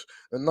believe this.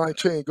 And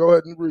 19. Go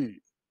ahead and read.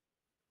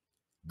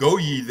 Go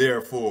ye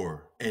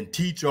therefore and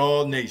teach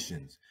all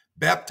nations,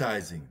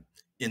 baptizing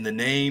in the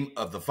name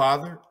of the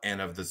Father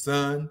and of the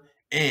Son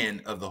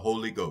and of the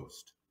Holy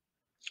Ghost.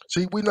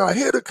 See, we're not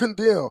here to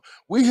condemn.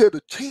 We're here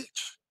to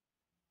teach,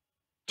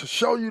 to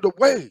show you the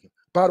way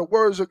by the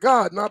words of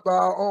God, not by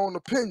our own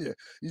opinion.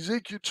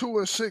 Ezekiel 2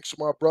 and 6,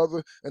 my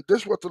brother. And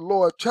this is what the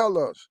Lord tell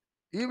us.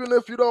 Even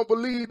if you don't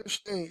believe this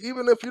thing,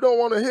 even if you don't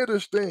want to hear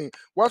this thing,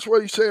 watch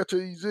what he said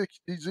to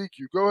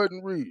Ezekiel. Go ahead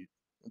and read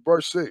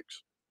verse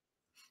 6.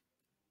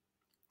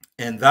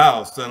 And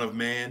thou, son of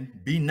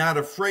man, be not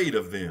afraid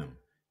of them,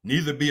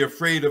 neither be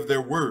afraid of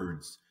their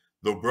words,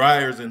 though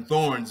briars and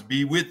thorns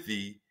be with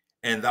thee,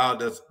 and thou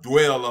dost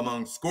dwell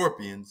among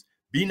scorpions,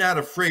 be not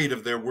afraid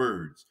of their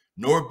words,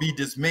 nor be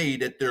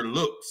dismayed at their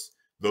looks,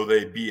 though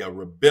they be a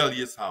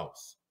rebellious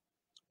house.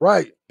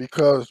 Right,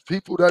 because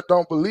people that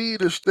don't believe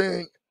this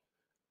thing,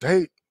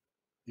 they,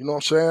 you know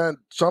what I'm saying?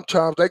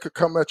 Sometimes they could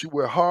come at you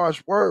with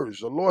harsh words.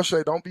 The Lord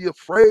say, don't be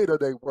afraid of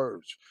their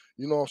words.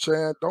 You know what I'm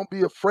saying? Don't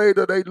be afraid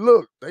of they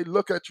look. They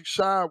look at you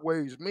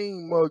sideways,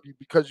 mean mug you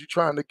because you're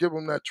trying to give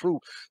them that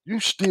truth. You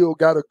still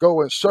got to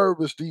go and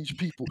service these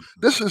people.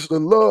 This is the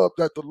love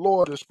that the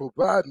Lord is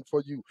providing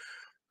for you,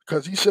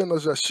 because he sent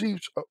us as sheep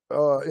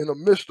in the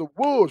midst of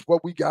wolves,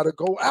 but we got to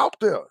go out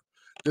there.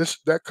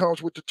 That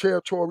comes with the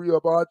territory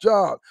of our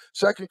job.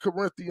 2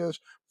 Corinthians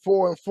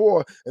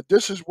 4:4, and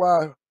this is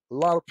why a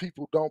lot of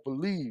people don't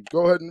believe.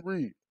 Go ahead and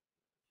read.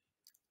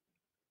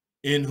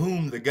 In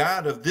whom the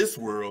God of this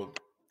world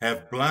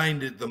hath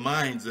blinded the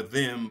minds of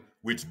them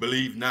which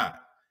believe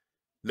not,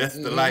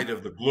 lest the light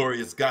of the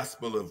glorious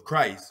gospel of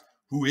Christ,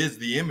 who is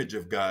the image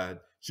of God,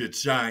 should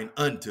shine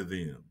unto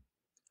them.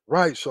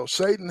 Right, so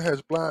Satan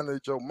has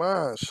blinded your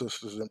mind,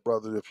 sisters and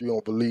brothers, if you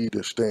don't believe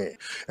this thing.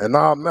 And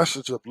our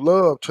message of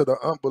love to the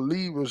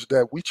unbelievers,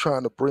 that we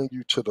trying to bring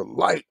you to the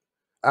light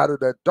out of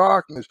that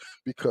darkness,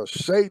 because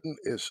Satan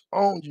is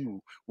on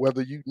you,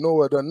 whether you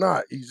know it or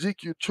not.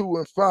 Ezekiel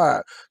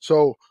 2:5.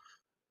 So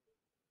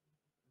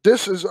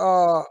this is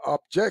our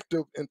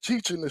objective in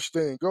teaching this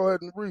thing. Go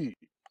ahead and read.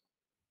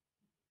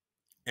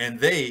 And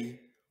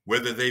they,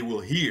 whether they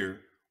will hear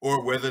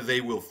or whether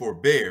they will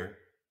forbear,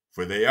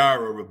 for they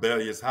are a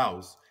rebellious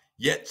house,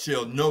 yet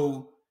shall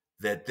know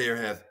that there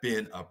hath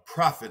been a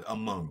prophet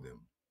among them.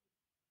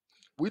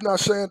 We're not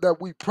saying that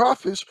we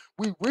prophets.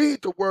 We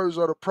read the words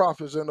of the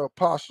prophets and the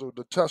apostles,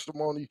 the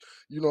testimony,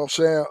 you know what I'm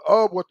saying,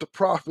 of what the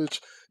prophets,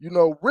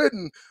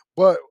 written.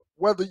 But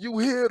whether you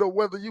hear it or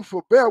whether you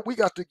forbear, we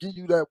got to give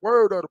you that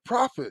word of the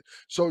prophet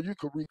so you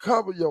can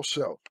recover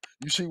yourself.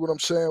 You see what I'm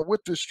saying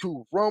with this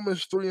truth?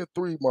 Romans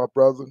 3:3, my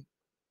brother.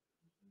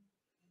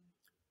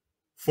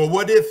 For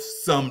what if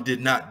some did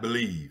not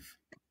believe?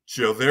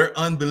 Shall their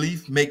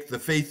unbelief make the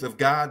faith of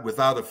God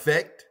without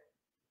effect?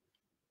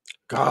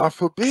 God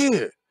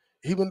forbid.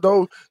 Even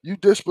though you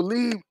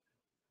disbelieve,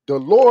 the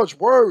Lord's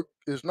word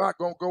is not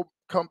going to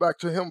come back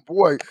to him.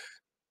 Boy,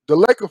 the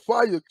lake of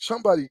fire,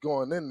 somebody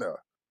going in there.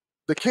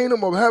 The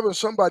kingdom of heaven,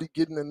 somebody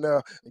getting in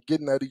there and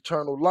getting that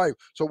eternal life.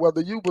 So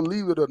whether you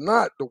believe it or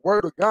not, the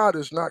word of God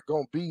is not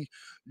going to be,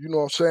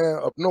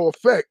 of no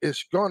effect.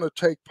 It's going to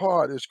take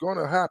part. It's going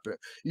to happen.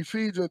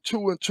 Ephesians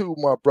 2:2,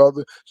 my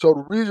brother. So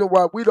the reason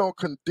why we don't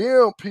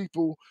condemn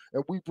people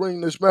and we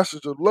bring this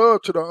message of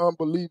love to the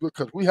unbeliever,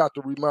 because we have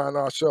to remind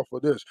ourselves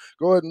of this.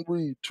 Go ahead and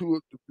read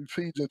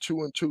Ephesians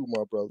 2:2,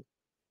 my brother.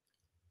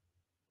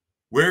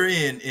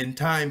 Wherein in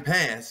time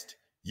past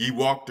ye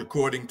walked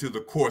according to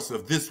the course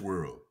of this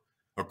world,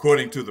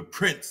 according to the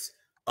prince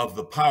of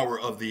the power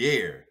of the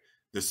air,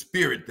 the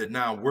spirit that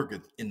now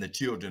worketh in the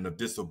children of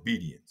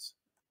disobedience.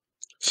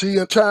 See,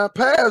 in time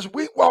past,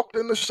 we walked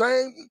in the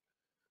same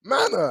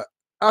manner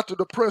after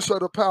the prince of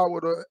the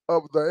power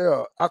of the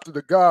air, after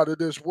the God of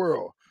this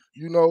world,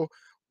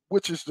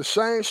 which is the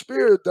same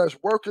spirit that's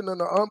working in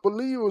the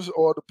unbelievers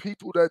or the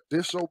people that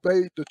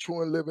disobeyed the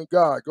true and living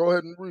God. Go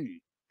ahead and read.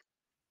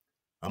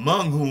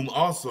 Among whom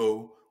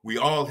also we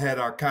all had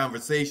our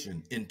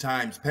conversation in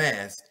times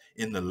past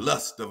in the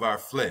lust of our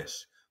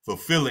flesh,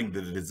 fulfilling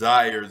the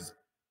desires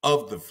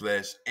of the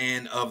flesh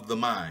and of the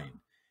mind,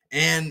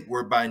 and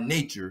were by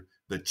nature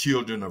the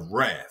children of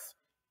wrath,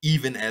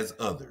 even as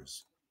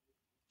others.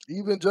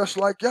 Even just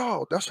like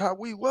y'all, that's how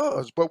we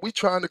was. But we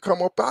trying to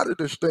come up out of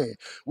this thing.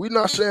 We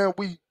not saying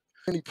we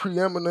any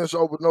preeminence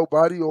over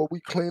nobody or we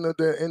cleaner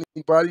than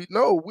anybody.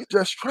 No, we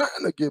just trying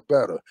to get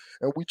better.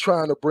 And we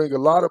trying to bring a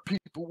lot of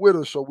people with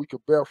us so we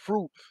could bear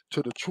fruit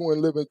to the true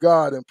and living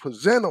God and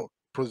present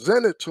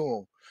it to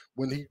him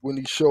when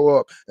he show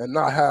up, and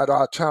not hide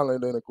our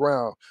talent in the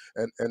ground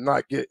and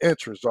not get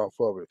interest off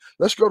of it.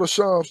 Let's go to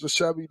Psalms, the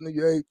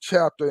 78th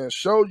chapter, and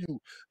show you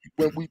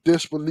when we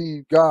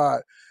disbelieve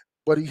God,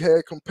 but he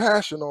had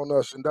compassion on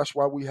us, and that's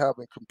why we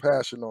having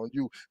compassion on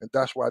you, and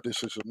that's why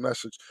this is a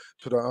message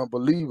to the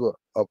unbeliever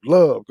of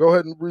love. Go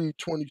ahead and read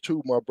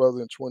 22, my brother,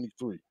 and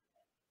 23.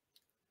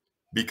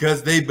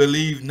 Because they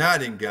believed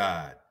not in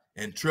God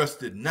and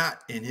trusted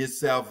not in his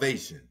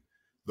salvation,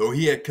 though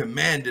he had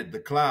commanded the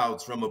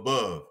clouds from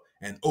above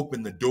and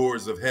opened the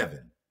doors of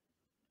heaven.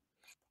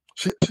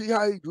 See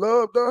how he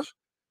loved us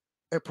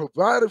and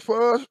provided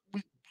for us,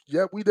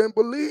 yet we didn't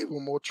believe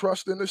him or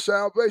trust in his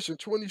salvation.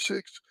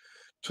 26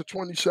 to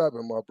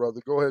 27, my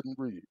brother. Go ahead and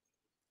read.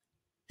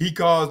 He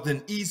caused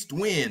an east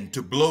wind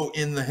to blow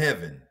in the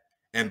heaven,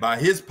 and by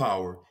his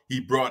power he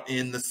brought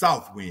in the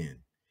south wind.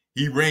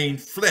 He rained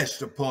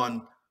flesh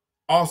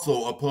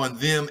also upon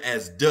them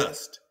as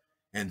dust,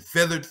 and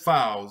feathered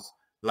fowls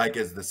like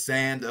as the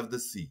sand of the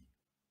sea.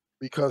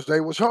 because they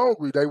was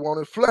hungry. They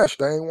wanted flesh.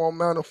 They ain't want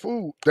manna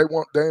food. They ain't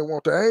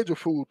want the angel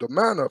food, the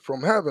manna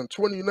from heaven.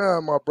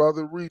 29, my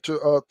brother, read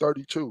to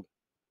 32.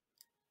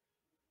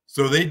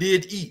 So they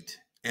did eat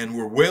and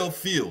were well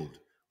filled,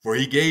 for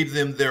he gave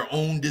them their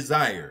own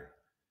desire.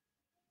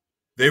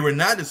 They were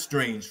not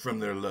estranged from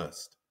their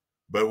lust,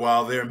 but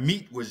while their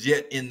meat was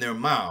yet in their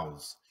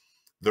mouths,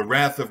 the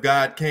wrath of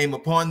God came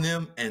upon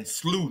them and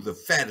slew the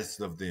fattest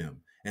of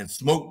them and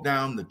smote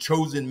down the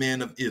chosen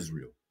men of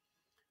Israel.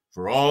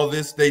 For all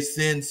this they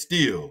sinned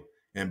still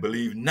and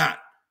believed not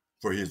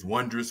for his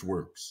wondrous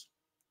works.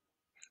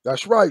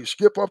 That's right.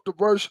 Skip up to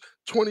verse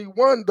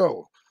 21,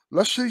 though.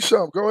 Let's see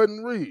something. Go ahead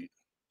and read.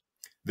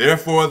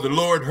 Therefore the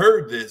Lord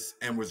heard this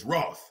and was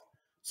wroth.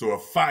 So a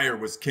fire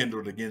was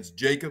kindled against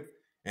Jacob,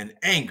 and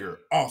anger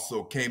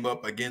also came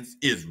up against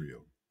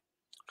Israel.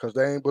 Because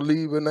they ain't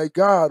believe in their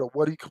God or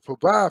what he could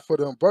provide for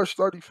them. Verse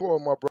 34,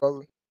 my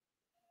brother.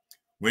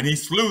 When he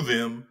slew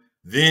them,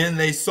 then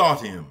they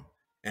sought him,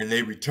 and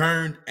they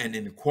returned and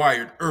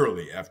inquired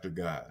early after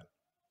God.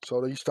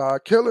 So they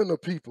started killing the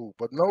people.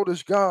 But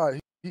notice God,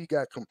 he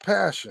got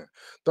compassion.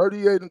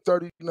 38 and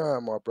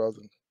 39, my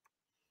brother.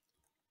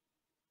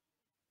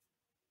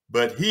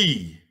 But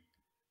he,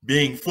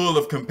 being full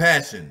of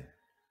compassion,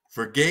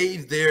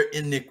 forgave their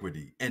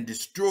iniquity and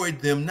destroyed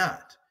them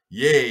not.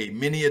 Yea,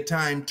 many a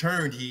time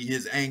turned he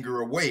his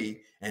anger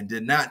away and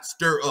did not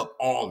stir up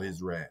all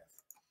his wrath.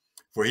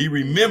 For he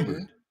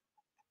remembered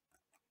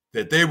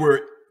that they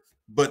were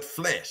but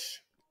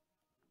flesh,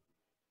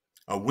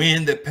 a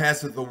wind that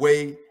passeth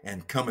away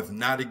and cometh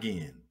not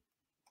again.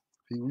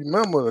 He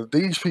remembered that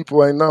these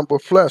people ain't nothing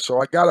but flesh, so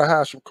I got to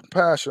have some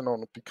compassion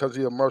on them because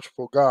he's a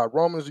merciful God.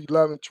 Romans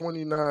 11,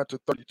 29 to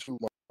 32,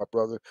 my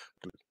brother.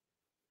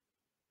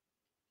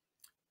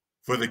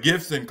 For the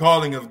gifts and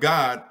calling of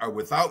God are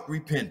without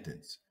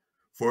repentance.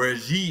 For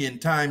as ye in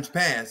times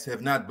past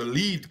have not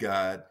believed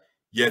God,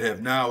 yet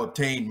have now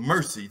obtained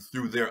mercy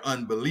through their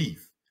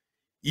unbelief,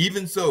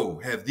 even so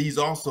have these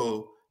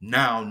also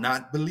now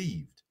not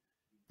believed,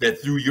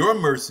 that through your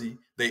mercy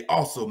they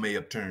also may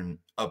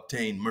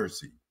obtain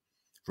mercy.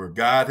 For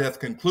God hath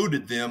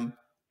concluded them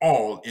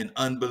all in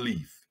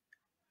unbelief,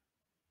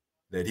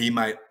 that he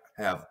might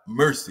have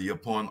mercy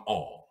upon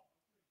all.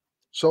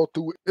 So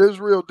through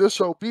Israel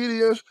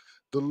disobedience,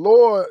 the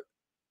Lord,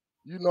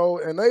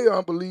 and their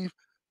unbelief,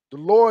 the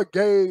Lord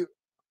gave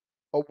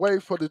a way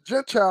for the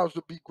Gentiles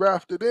to be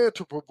grafted in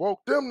to provoke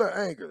them to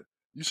anger.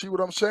 You see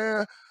what I'm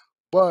saying?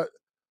 But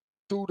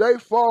through their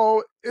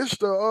fall, it's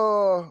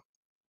the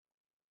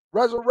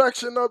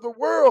resurrection of the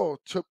world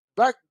to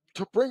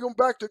bring them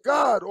back to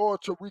God or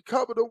to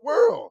recover the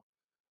world.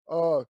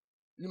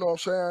 You know what I'm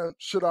saying?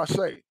 Should I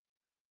say,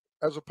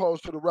 as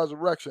opposed to the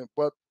resurrection?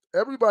 But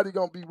everybody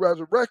gonna be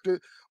resurrected.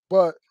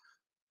 But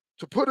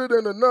to put it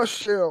in a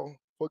nutshell,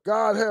 for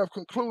God have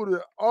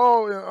concluded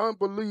all in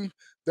unbelief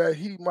that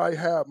he might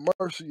have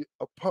mercy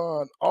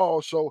upon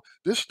all. So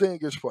this thing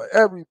is for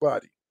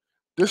everybody.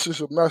 This is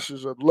a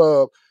message of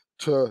love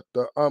to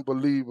the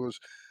unbelievers.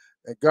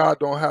 And God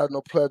don't have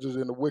no pleasures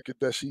in the wicked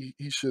that he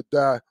should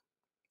die,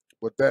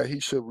 but that he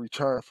should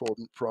return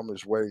from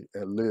his way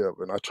and live.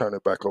 And I turn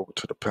it back over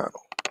to the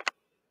panel.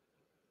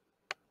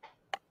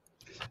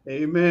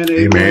 Amen,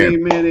 amen,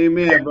 amen,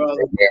 amen,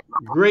 brother.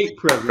 Great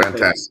presentation.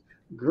 Fantastic.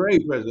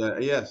 Great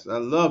presentation. Yes, I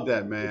love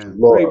that, man.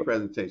 Lord. Great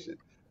presentation.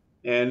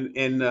 And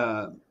in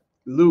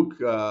Luke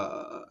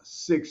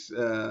 6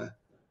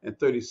 and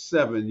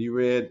 37, you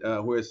read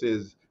where it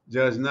says,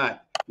 "Judge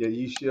not, yet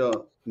ye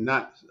shall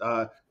not,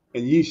 and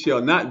ye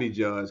shall not be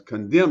judged.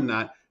 Condemn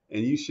not,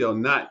 and ye shall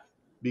not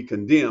be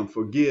condemned.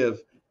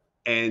 Forgive,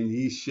 and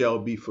ye shall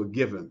be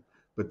forgiven."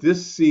 But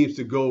this seems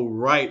to go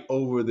right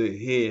over the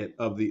head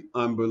of the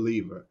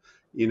unbeliever.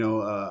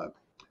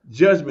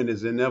 Judgment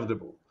is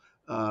inevitable,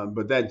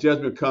 but that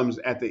judgment comes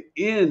at the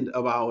end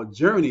of our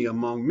journey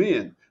among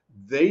men.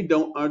 They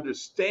don't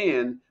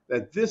understand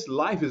that this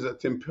life is a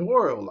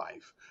temporal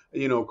life,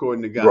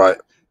 according to God. Right.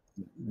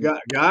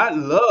 God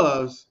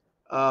loves,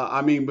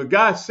 but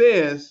God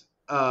says,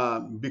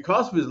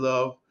 because of his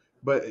love,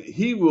 but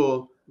he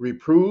will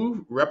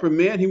reprove,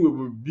 reprimand, he will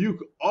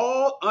rebuke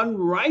all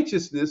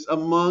unrighteousness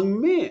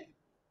among men.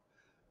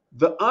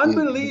 The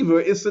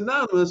unbeliever is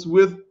synonymous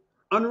with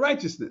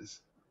unrighteousness.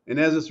 And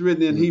as it's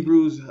written in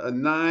Hebrews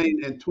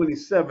 9 and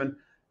 27,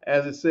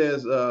 as it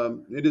says,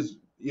 it is,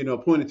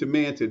 appointed to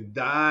man to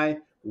die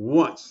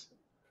once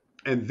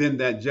and then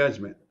that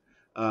judgment.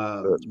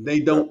 They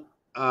don't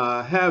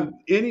have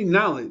any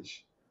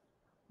knowledge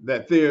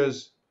that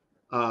there's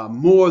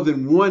more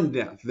than one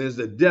death. There's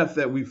a death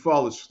that we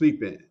fall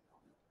asleep in.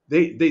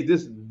 They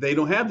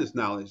don't have this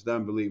knowledge, the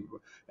unbeliever.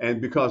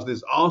 And because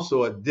there's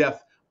also a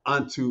death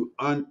unto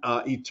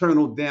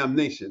eternal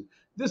damnation.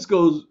 This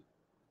goes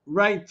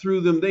right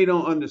through them. They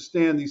don't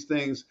understand these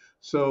things.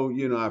 So,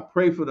 I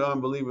pray for the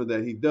unbeliever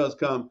that he does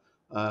come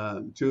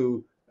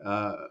to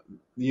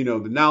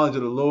the knowledge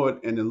of the Lord,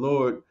 and the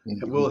Lord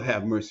will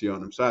have mercy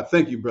on him. So I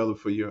thank you, brother,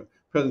 for your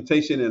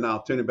presentation, and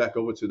I'll turn it back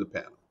over to the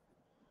panel.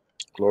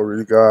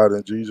 Glory to God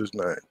in Jesus'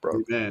 name,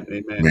 brother. Amen,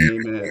 amen,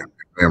 amen. Amen,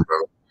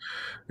 brother.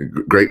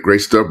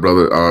 Great stuff,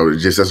 brother.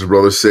 Just as the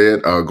brother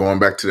said, going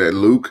back to that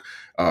Luke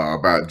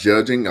about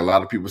judging, a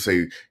lot of people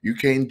say, you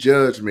can't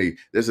judge me.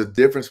 There's a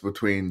difference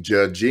between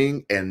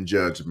judging and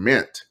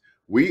judgment.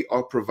 We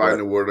are providing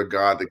the word of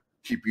God to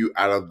keep you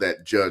out of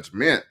that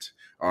judgment.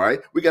 All right.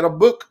 We got a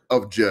book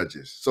of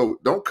judges. So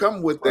don't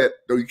come with that,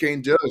 though you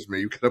can't judge me.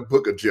 You got a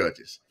book of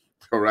judges.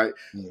 All right.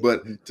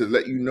 But to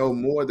let you know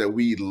more that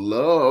we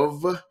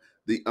love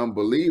the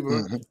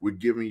unbeliever, we're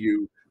giving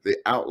you the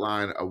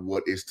outline of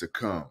what is to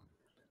come.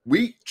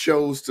 We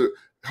chose to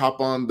hop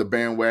on the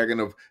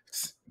bandwagon of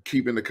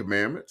keeping the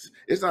commandments.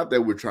 It's not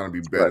that we're trying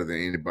to be better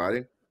than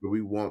anybody, but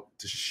we want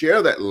to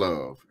share that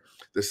love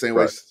the same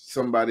way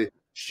somebody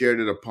shared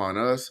it upon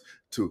us,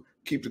 to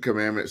keep the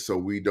commandments so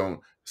we don't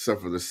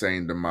suffer the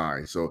same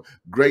demise. So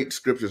great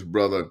scriptures,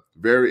 brother.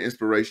 Very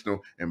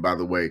inspirational. And by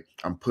the way,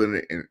 I'm putting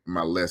it in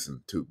my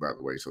lesson too, by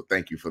the way. So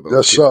thank you for those.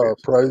 Yes, sir.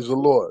 Praise the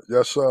Lord.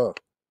 Yes, sir.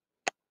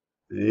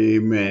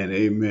 Amen,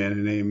 amen,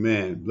 and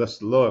amen. Bless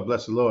the Lord,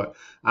 bless the Lord.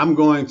 I'm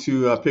going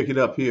to pick it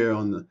up here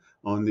on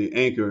the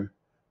anchor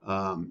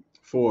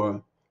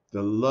for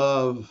the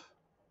love,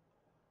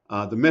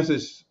 the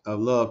message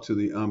of love to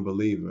the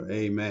unbeliever.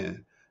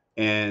 Amen.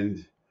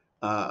 And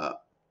the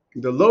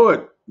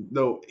Lord,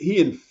 though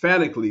He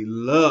emphatically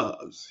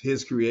loves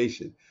His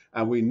creation,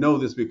 and we know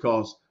this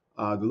because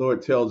the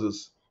Lord tells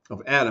us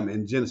of Adam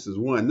in Genesis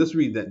 1. Let's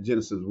read that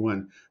Genesis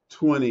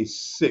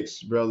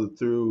 1:26, brother,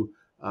 through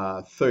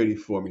 30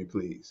 for me,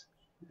 please.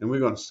 And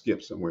we're going to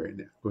skip somewhere in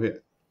there. Go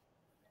ahead.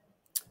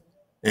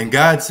 And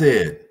God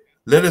said,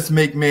 let us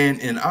make man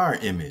in our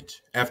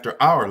image,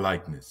 after our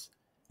likeness,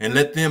 and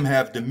let them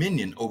have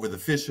dominion over the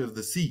fish of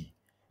the sea,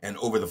 and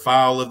over the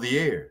fowl of the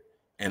air,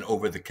 and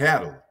over the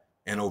cattle,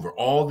 and over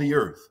all the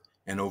earth,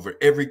 and over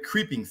every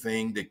creeping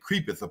thing that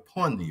creepeth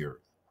upon the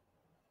earth.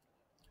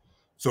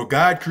 So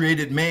God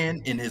created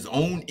man in his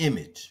own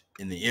image.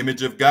 In the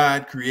image of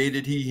God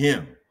created he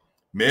him.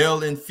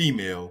 Male and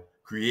female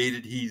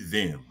created he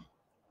them.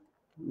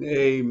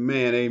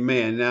 Amen,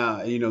 amen.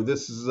 Now,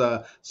 this is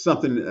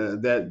something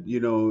that,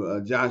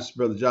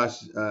 Brother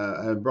Josh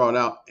had brought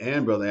out,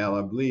 and Brother Al,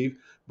 I believe.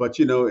 But,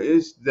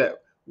 it's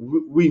that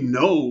we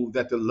know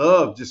that the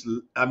Lord just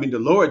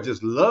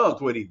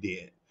loved what He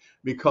did,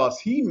 because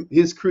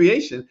His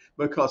creation,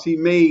 because He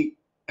made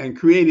and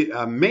created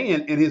a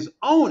man in His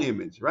own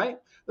image, right?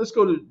 Let's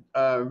go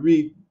to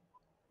read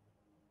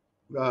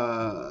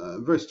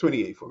verse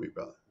 28 for me,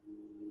 brother.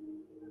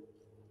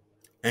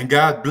 And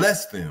God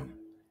blessed them,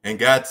 and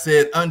God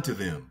said unto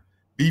them,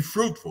 be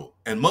fruitful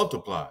and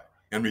multiply,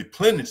 and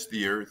replenish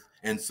the earth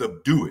and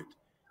subdue it,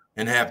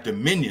 and have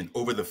dominion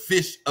over the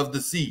fish of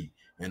the sea,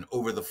 and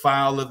over the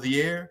fowl of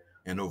the air,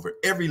 and over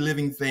every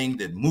living thing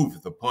that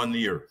moveth upon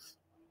the earth.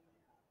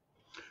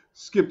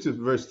 Skip to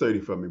verse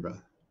 30 for me,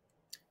 brother.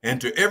 And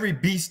to every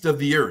beast of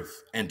the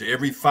earth, and to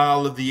every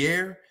fowl of the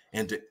air,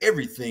 and to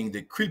everything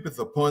that creepeth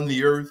upon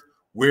the earth,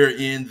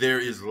 wherein there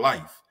is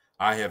life,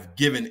 I have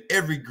given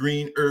every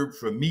green herb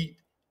for meat,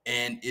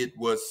 and it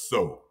was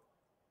so.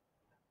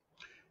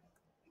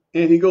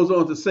 And he goes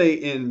on to say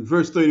in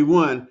verse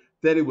 31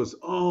 that it was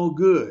all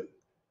good.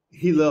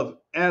 He loved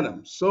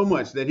Adam so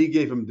much that He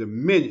gave him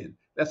dominion.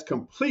 That's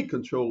complete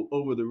control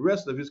over the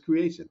rest of His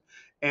creation,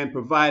 and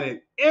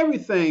provided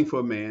everything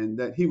for man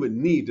that he would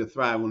need to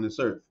thrive on this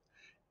earth.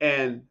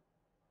 And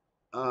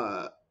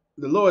the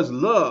Lord's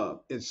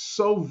love is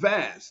so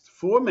vast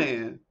for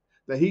man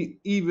that He,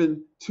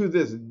 even to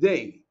this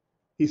day,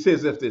 He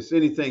says, if there's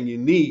anything you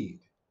need,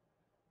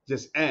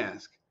 just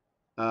ask.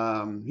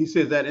 He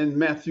says that in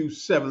Matthew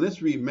 7.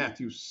 Let's read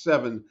Matthew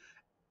 7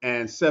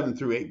 and 7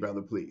 through 8,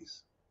 brother,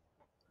 please.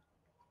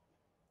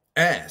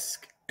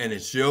 Ask, and it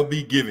shall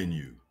be given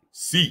you.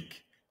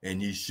 Seek,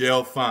 and ye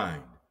shall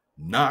find.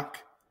 Knock,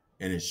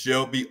 and it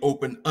shall be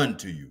opened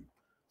unto you.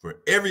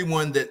 For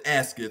everyone that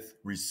asketh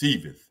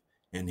receiveth,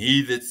 and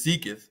he that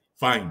seeketh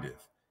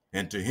findeth,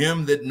 and to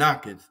him that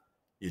knocketh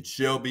it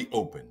shall be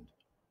opened.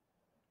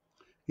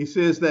 He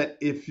says that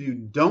if you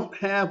don't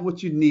have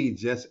what you need,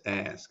 just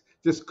ask.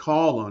 Just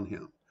call on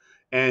Him.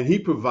 And He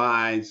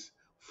provides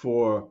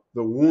for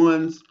the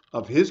ones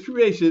of His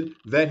creation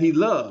that He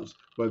loves,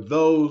 but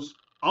those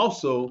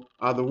also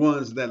are the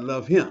ones that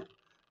love Him.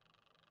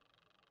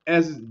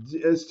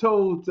 As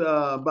told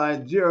by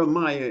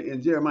Jeremiah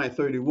in Jeremiah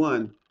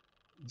 31,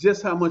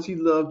 just how much He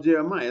loved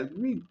Jeremiah.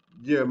 Read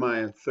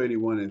Jeremiah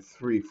 31 and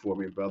 3 for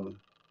me, brother.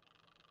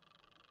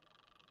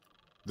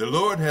 The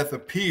Lord hath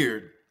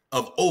appeared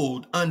of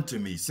old unto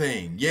me,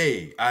 saying,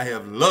 yea, I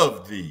have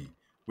loved thee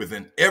with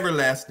an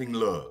everlasting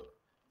love.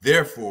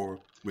 Therefore,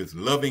 with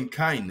loving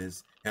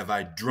kindness have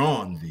I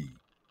drawn thee.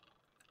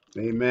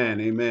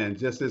 Amen, amen.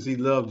 Just as He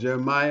loved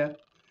Jeremiah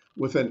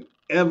with an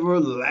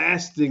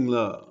everlasting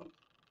love,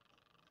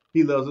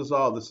 He loves us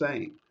all the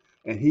same.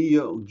 And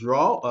He'll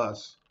draw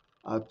us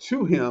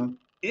to Him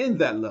in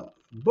that love.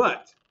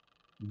 But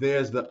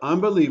there's the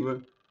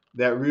unbeliever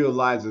that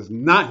realizes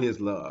not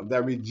His love,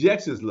 that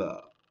rejects His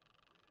love.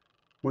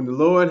 When the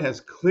Lord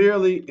has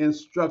clearly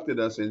instructed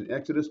us in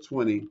Exodus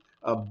 20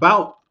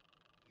 about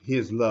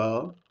His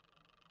love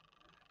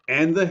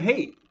and the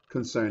hate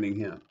concerning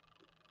him.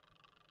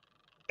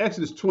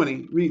 Exodus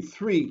 20, read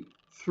 3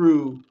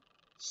 through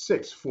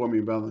 6 for me,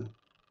 brother.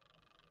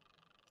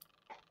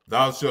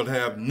 Thou shalt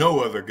have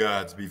no other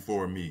gods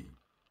before me.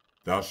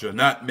 Thou shalt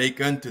not make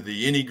unto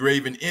thee any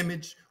graven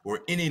image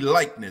or any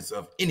likeness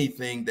of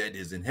anything that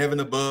is in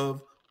heaven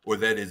above, or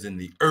that is in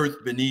the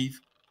earth beneath,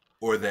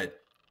 or that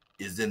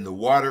is in the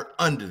water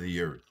under the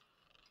earth.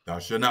 Thou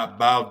shalt not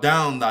bow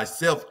down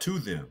thyself to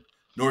them,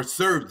 nor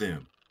serve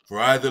them. For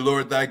I, the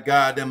Lord thy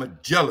God, am a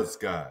jealous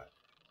God,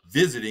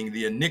 visiting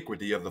the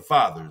iniquity of the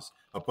fathers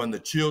upon the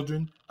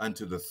children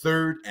unto the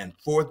third and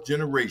fourth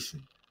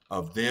generation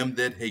of them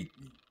that hate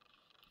me,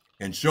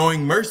 and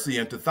showing mercy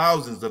unto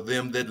thousands of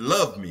them that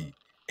love me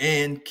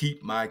and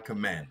keep my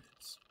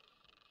commandments.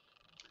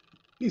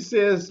 He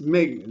says,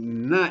 make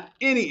not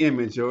any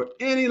image or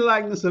any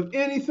likeness of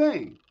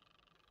anything.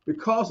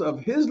 Because of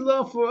his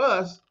love for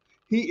us,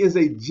 he is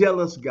a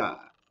jealous God.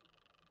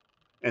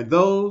 And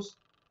those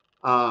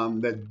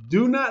that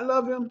do not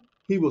love him,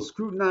 he will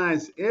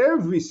scrutinize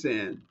every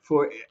sin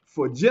for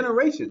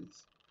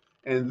generations.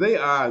 And they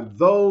are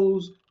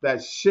those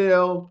that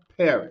shall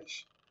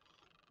perish.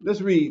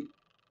 Let's read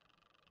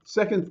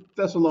 2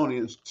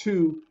 Thessalonians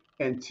 2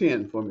 and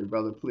 10 for me,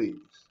 brother, please.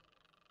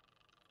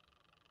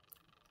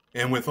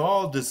 And with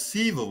all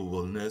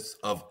deceivableness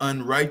of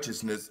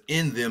unrighteousness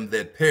in them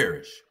that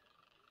perish,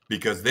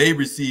 because they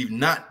receive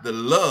not the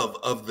love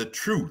of the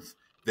truth,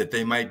 that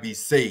they might be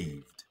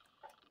saved.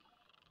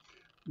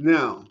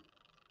 Now,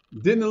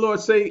 didn't the Lord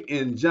say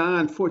in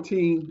John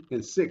 14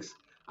 and 6,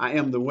 I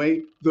am the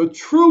way, the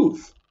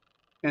truth,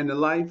 and the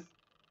life?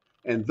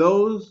 And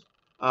those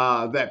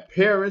that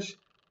perish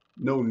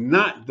know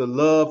not the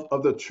love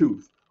of the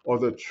truth, or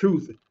the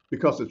truth,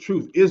 because the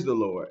truth is the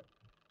Lord.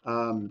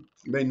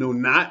 They know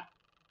not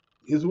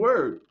his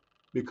word,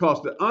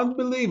 because the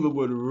unbeliever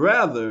would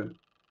rather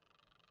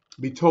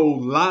be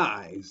told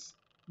lies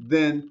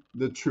than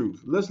the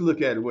truth. Let's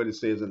look at what it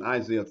says in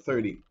Isaiah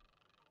 30,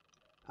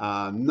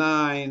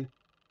 9,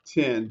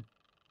 10,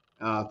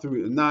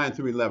 through 9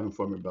 through 11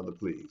 for me, brother,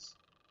 please.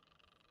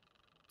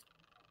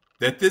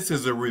 That this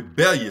is a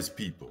rebellious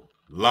people,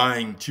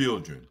 lying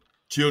children,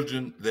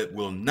 children that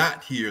will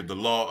not hear the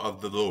law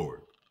of the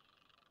Lord,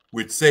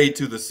 which say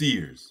to the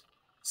seers,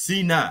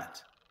 see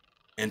not,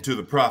 and to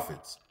the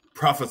prophets,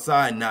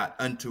 prophesy not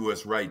unto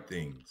us right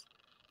things.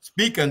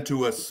 Speak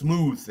unto us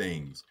smooth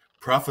things,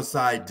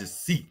 prophesy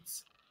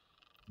deceits.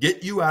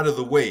 Get you out of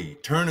the way,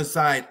 turn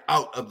aside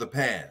out of the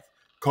path,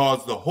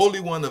 cause the Holy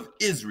One of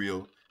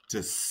Israel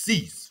to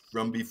cease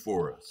from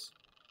before us.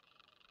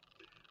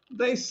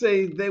 They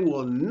say they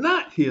will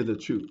not hear the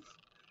truth,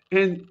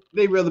 and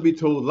they rather be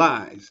told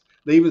lies.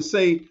 They even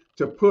say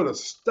to put a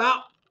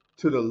stop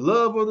to the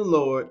love of the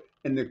Lord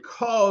and to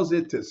cause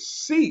it to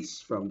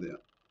cease from them.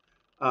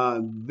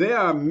 There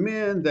are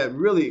men that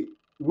really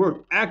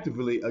work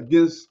actively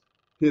against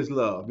his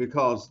love,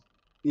 because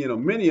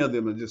many of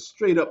them are just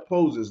straight up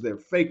posers. They're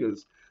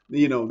fakers.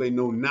 They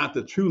know not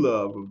the true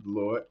love of the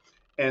Lord,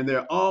 and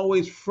they're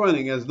always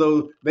fronting as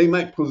though they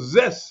might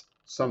possess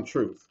some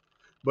truth,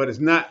 but it's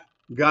not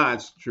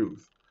God's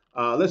truth.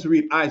 Let's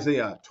read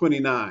Isaiah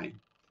 29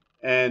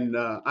 and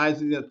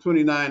Isaiah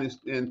 29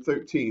 and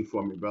 13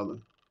 for me, brother.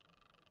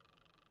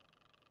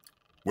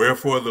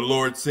 Wherefore the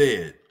Lord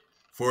said,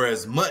 for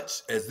as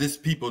much as this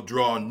people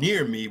draw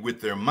near me with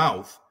their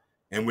mouth,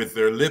 and with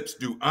their lips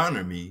do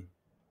honor me,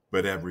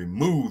 but have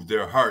removed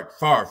their heart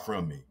far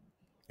from me,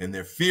 and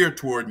their fear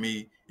toward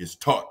me is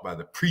taught by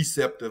the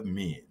precept of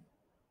men.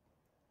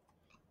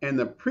 And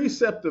the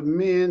precept of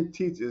men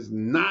teaches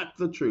not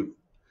the truth.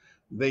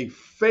 They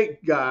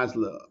fake God's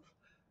love,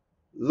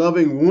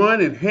 loving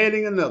one and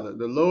hating another.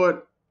 The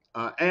Lord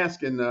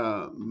asked in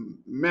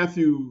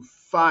Matthew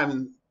 5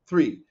 and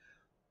 3,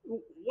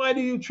 why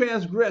do you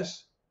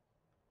transgress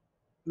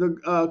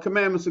the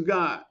commandments of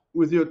God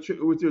with your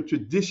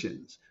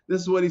traditions?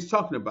 This is what he's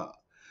talking about.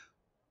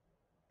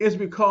 It's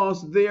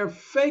because they're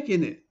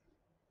faking it.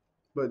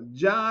 But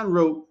John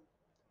wrote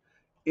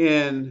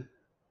in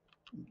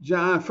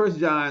 1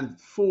 John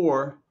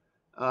 4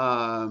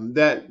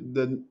 that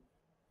the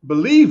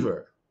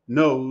believer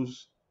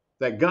knows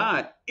that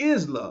God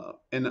is love,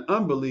 and the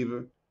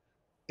unbeliever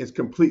is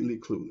completely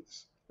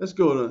clueless. Let's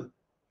go to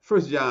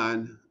 1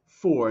 John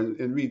 4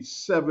 and read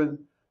 7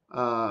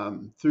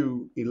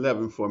 through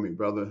 11 for me,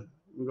 brother.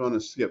 We're going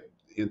to skip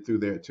in through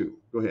there too.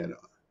 Go ahead.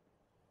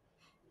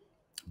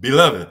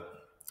 Beloved,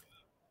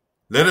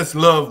 let us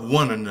love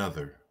one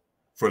another,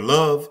 for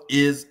love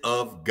is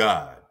of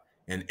God,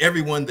 and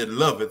everyone that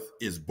loveth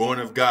is born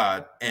of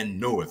God and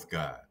knoweth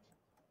God.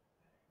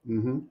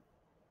 Mm-hmm.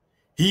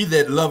 He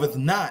that loveth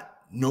not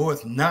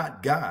knoweth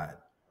not God,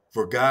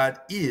 for God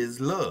is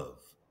love.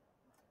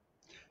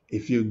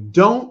 If you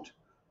don't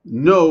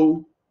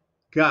know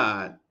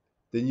God,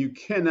 then you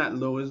cannot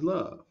know his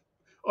love.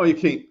 Or you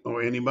can't,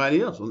 or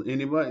anybody else, or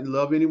anybody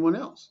love anyone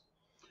else.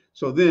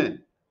 So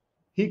then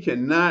he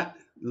cannot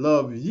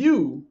love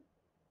you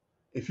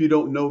if you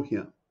don't know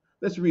him.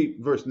 Let's read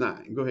verse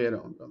 9. Go ahead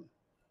on, brother.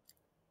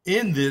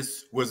 In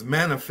this was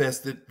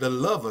manifested the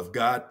love of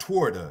God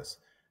toward us,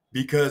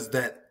 because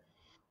that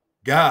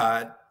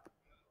God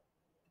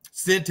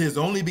sent his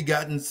only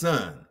begotten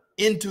Son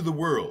into the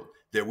world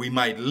that we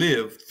might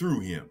live through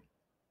him.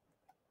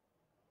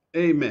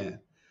 Amen.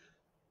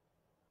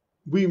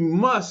 We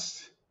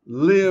must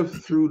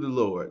live through the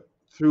Lord,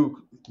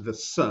 through the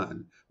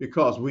Son,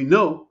 because we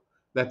know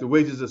that the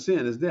wages of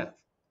sin is death.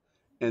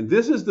 And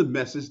this is the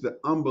message the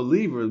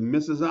unbeliever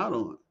misses out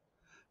on,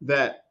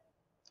 that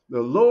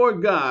the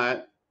Lord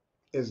God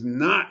is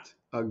not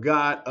a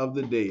God of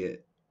the dead.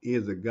 He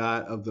is a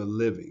God of the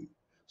living.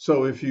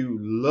 So if you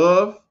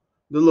love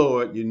the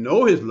Lord, you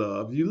know his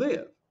love, you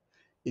live.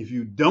 If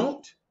you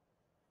don't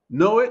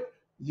know it,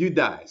 you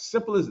die.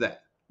 Simple as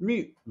that.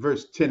 Read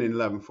verse 10 and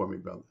 11 for me,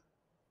 brother.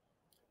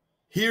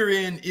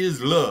 Herein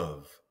is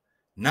love,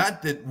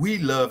 not that we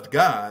loved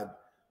God,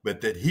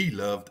 but that he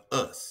loved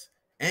us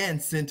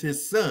and sent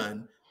his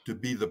Son to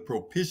be the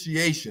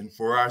propitiation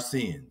for our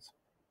sins.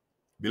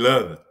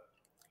 Beloved,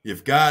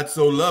 if God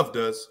so loved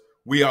us,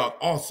 we ought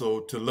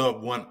also to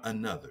love one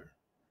another.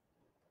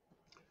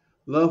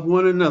 Love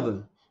one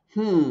another.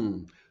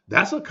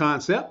 That's a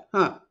concept,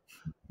 huh?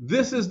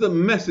 This is the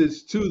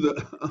message to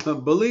the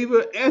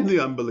believer and the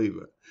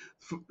unbeliever,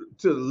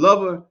 to the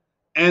lover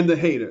and the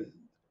hater,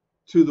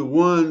 to the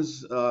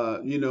ones,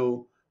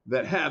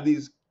 that have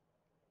these,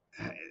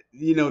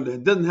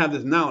 that doesn't have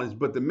this knowledge,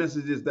 but the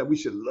message is that we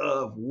should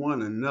love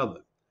one another.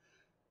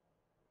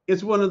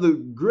 It's one of the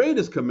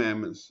greatest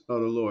commandments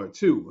of the Lord,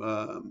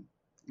 too.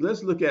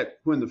 Let's look at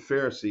when the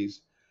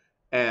Pharisees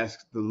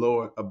asked the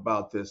Lord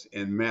about this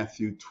in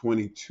Matthew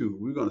 22.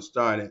 We're going to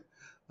start at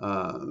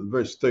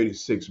verse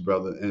 36,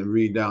 brother, and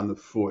read down to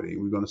 40.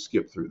 We're going to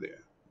skip through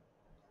there.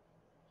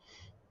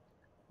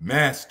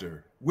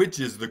 Master, which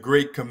is the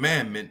great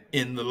commandment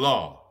in the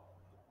law?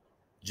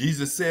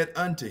 Jesus said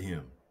unto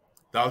him,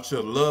 Thou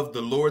shalt love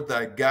the Lord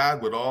thy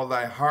God with all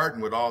thy heart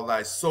and with all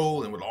thy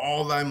soul and with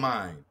all thy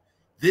mind.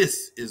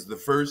 This is the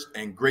first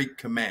and great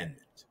commandment.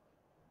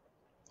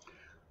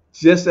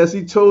 Just as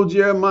he told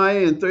Jeremiah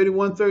in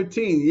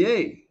 31:13,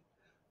 yea,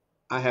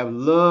 I have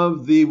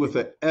loved thee with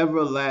an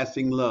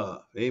everlasting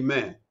love.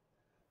 Amen.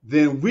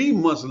 Then we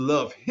must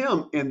love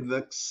him in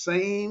the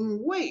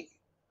same way,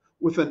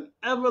 with an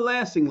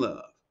everlasting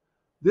love.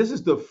 This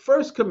is the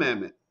first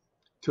commandment,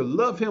 to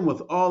love him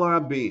with all our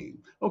being.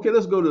 Okay,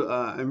 let's go to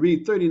and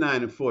read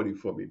 39 and 40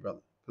 for me,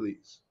 brother,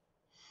 please.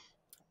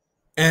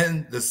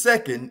 And the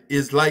second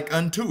is like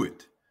unto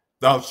it.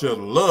 Thou shalt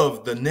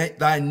love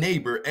thy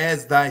neighbor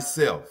as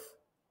thyself.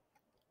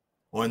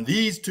 On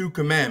these two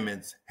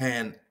commandments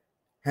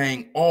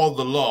hang all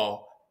the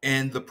law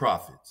and the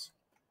prophets.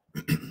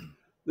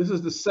 This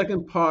is the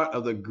second part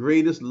of the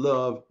greatest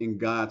love in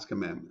God's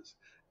commandments.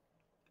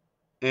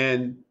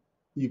 And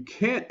you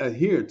can't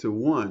adhere to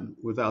one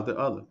without the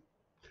other.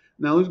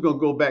 Now, let's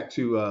go back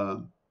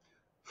to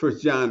 1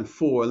 John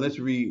 4. Let's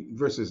read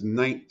verses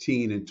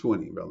 19 and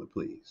 20, brother,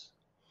 please.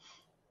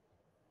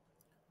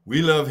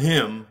 We love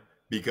him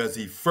because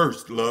he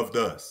first loved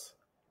us.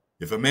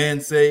 If a man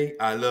say,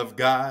 I love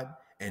God,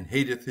 and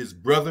hateth his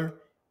brother,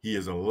 he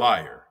is a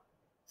liar.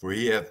 For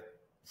he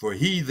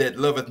that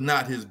loveth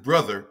not his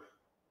brother,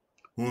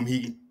 whom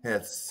he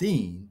hath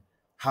seen,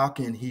 how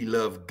can he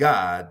love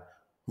God,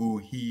 who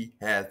he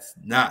hath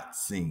not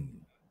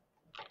seen?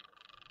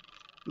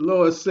 The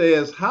Lord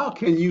says, how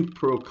can you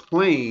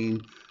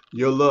proclaim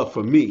your love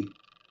for me,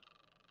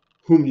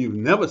 whom you've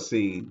never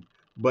seen,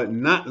 but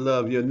not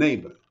love your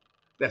neighbor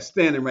that's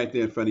standing right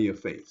there in front of your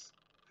face?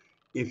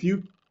 If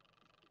you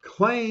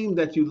claim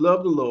that you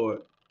love the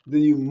Lord,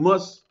 then you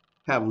must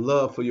have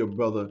love for your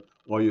brother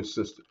or your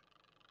sister.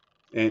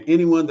 And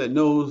anyone that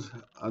knows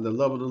the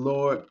love of the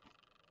Lord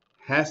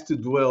has to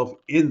dwell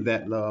in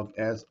that love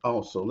as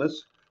also.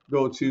 Let's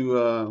go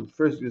to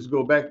let's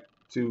go back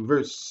to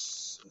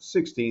verse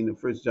 16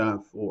 of 1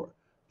 John 4.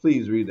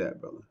 Please read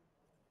that, brother.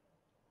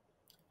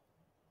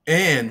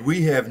 And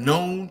we have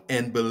known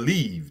and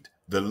believed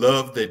the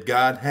love that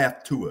God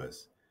hath to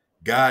us.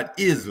 God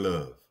is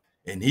love,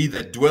 and he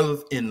that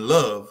dwelleth in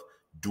love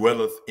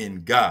dwelleth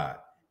in God,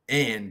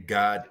 and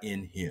God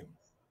in him.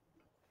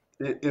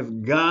 If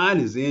God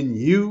is in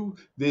you,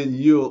 then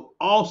you'll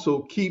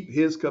also keep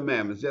his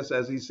commandments, just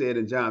as he said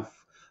in John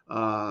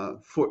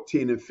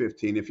 14 and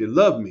 15. If you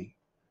love me,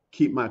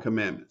 keep my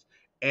commandments.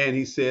 And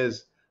he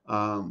says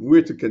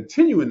we're to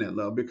continue in that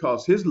love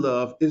because his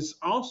love is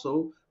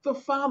also the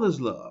Father's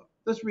love.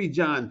 Let's read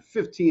John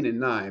 15 and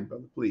 9,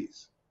 brother,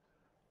 please.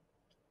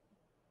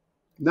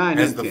 9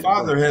 As and the 10.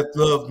 Father hath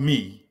loved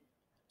me,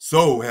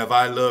 so have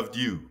I loved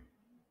you.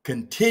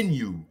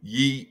 Continue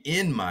ye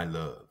in my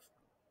love.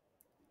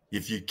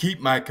 If you keep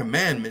my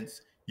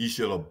commandments, ye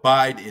shall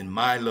abide in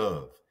my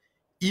love,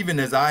 even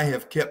as I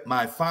have kept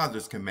my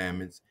Father's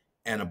commandments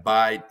and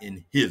abide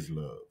in his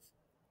love.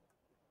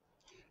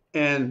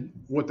 And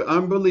what the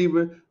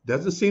unbeliever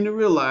doesn't seem to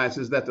realize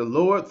is that the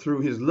Lord,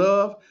 through his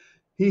love,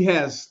 he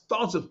has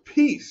thoughts of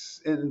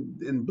peace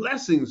and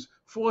blessings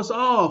for us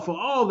all, for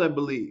all that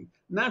believe,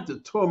 not the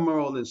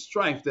turmoil and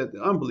strife that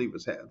the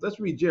unbelievers have. Let's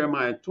read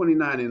Jeremiah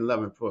 29 and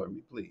 11 for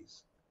me,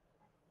 please.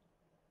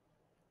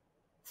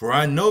 For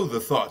I know the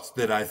thoughts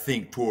that I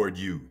think toward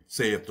you,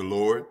 saith the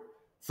Lord,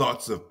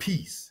 thoughts of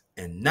peace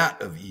and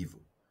not of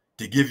evil,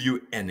 to give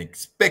you an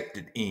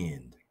expected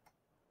end.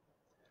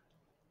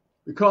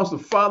 Because the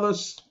Father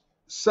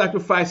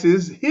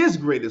sacrifices his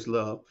greatest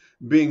love,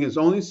 being his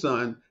only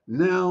Son,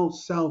 now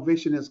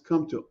salvation has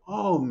come to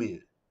all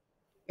men.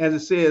 As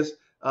it says,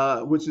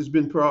 which has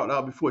been brought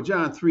out before,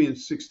 John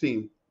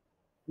 3:16.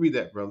 Read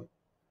that, brother.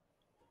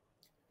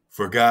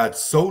 For God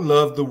so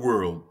loved the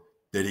world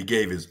that he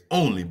gave his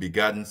only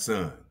begotten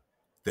Son,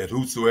 that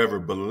whosoever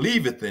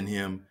believeth in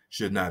him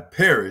should not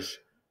perish,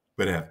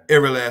 but have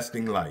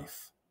everlasting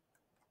life.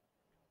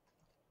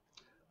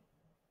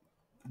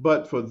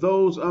 But for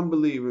those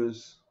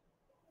unbelievers,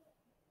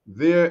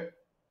 their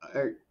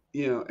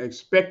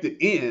expected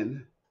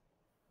end,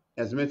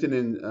 as mentioned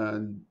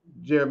in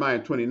Jeremiah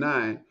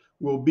 29,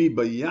 will be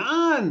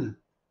beyond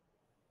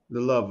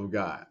the love of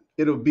God.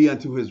 It'll be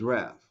unto his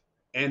wrath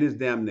and his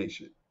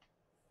damnation.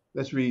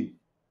 Let's read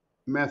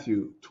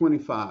Matthew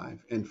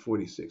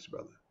 25:46,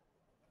 brother.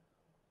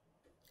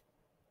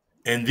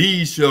 And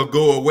these shall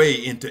go away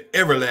into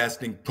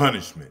everlasting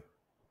punishment,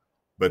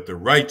 but the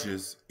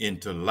righteous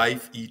into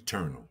life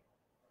eternal.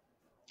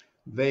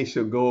 They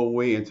shall go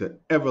away into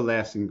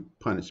everlasting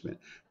punishment.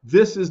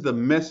 This is the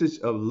message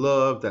of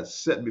love that's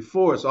set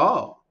before us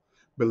all,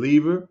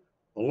 believer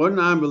or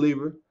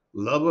non-believer,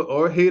 lover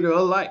or hater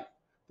alike.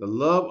 The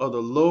love of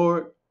the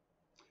Lord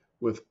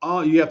with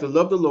all, you have to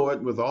love the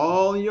Lord with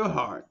all your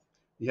heart.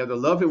 You have to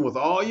love him with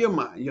all your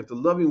mind. You have to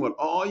love him with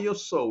all your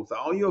soul, with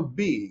all your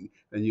being.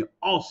 And you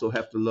also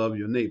have to love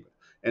your neighbor.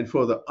 And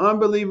for the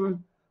unbeliever,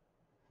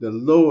 the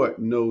Lord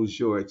knows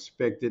your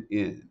expected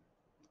end.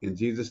 In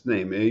Jesus'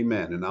 name,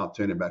 amen. And I'll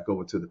turn it back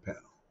over to the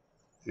panel.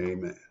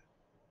 Amen.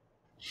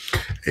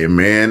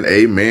 Amen.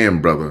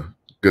 Amen, brother.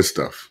 Good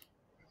stuff.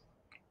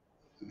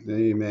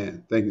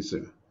 Amen. Thank you,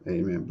 sir.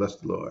 Amen. Bless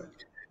the Lord.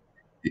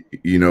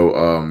 You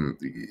know,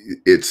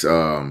 it's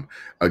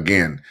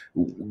again,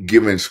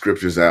 giving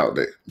scriptures out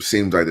that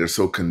seems like they're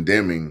so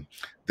condemning.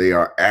 They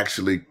are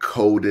actually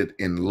coded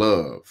in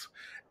love,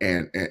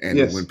 and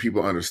Yes. when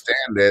people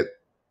understand that,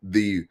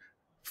 the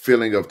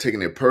feeling of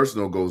taking it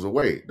personal goes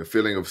away. The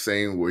feeling of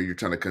saying, well, you're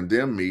trying to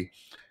condemn me,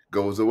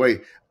 goes away.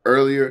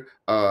 Earlier,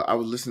 I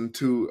was listening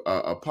to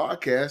a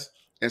podcast,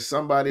 and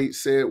somebody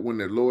said, when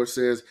the Lord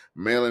says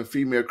male and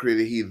female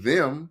created he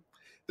them,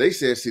 they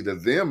said, see, the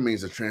them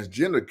means a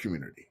transgender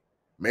community,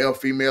 male,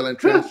 female, and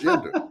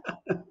transgender.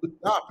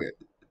 Stop it.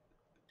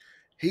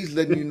 He's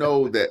letting you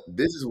know that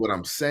this is what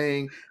I'm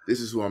saying, this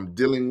is who I'm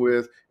dealing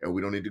with, and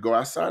we don't need to go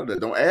outside of that.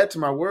 Don't add to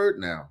my word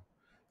now.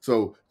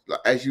 So,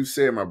 as you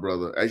said, my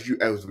brother, as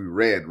we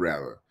read,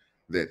 rather,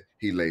 that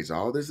he lays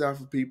all this out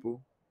for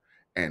people,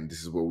 and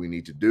this is what we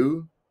need to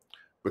do,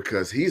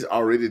 because he's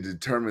already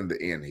determined the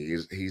end.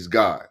 He's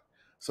God.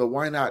 So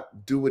why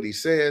not do what he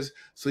says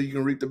so you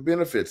can reap the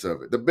benefits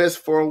of it? The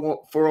best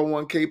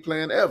 401k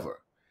plan ever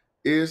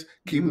is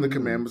keeping the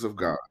commandments of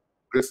God.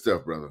 Good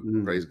stuff, brother.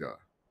 Praise God.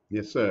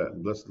 Yes, sir.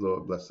 Bless the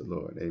Lord. Bless the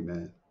Lord.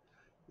 Amen.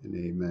 And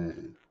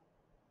amen.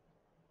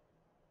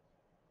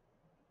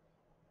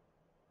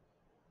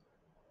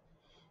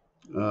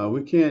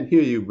 We can't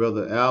hear you,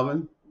 brother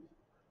Alvin.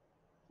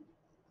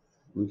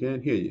 We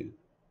can't hear you.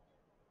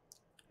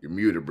 You're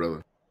muted,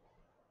 brother.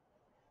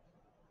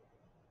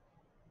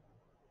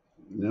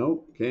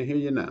 Nope, can't hear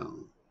you now.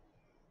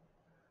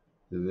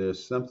 Is there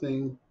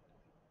something?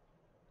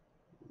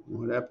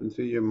 What happened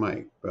to your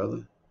mic,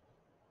 brother?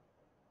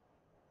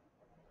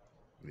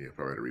 Yeah,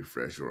 probably to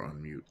refresh or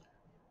unmute.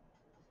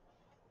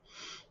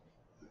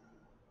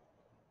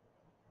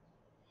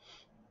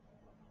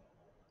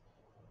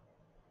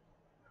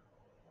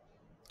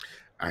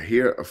 I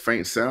hear a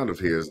faint sound of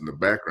his in the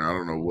background. I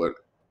don't know what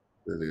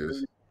it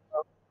is.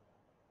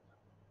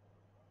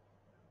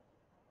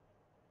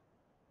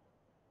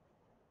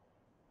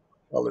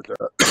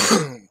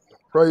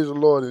 Praise the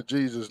Lord in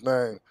Jesus'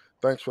 name.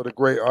 Thanks for the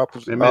great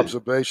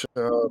observation,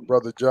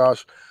 Brother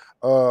Josh.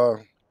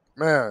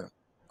 Man,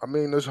 I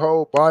mean, this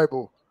whole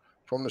Bible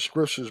from the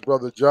scriptures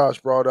Brother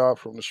Josh brought out,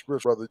 from the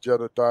scriptures Brother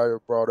Jedidiah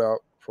brought out,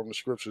 from the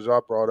scriptures I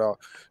brought out,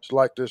 it's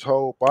like this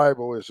whole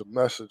Bible is a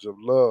message of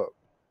love,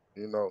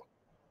 you know,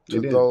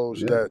 to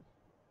those that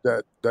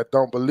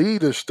don't believe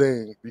this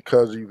thing,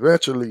 because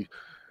eventually,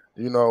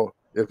 you know,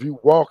 if you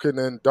walking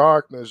in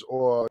darkness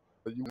or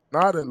you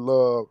not in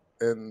love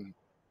and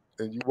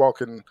you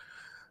walking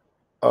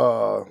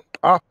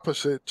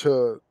opposite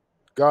to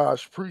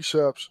God's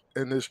precepts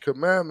and his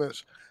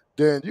commandments,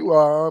 then you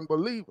are an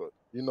unbeliever,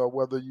 you know,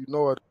 whether you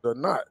know it or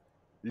not.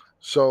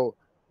 So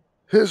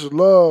his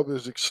love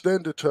is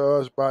extended to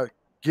us by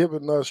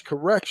giving us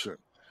correction,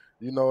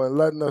 you know, and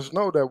letting us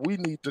know that we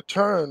need to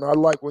turn. I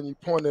like when you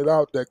pointed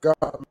out that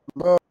God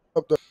loved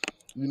us,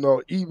 you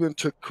know, even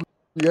to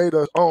create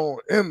our own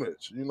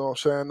image, you know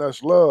what I'm saying?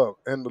 That's love.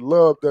 And the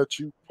love that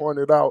you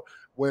pointed out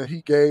when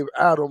he gave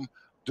Adam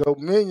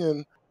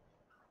dominion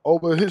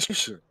over his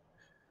nation.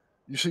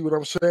 You see what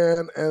I'm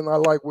saying? And I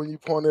like when you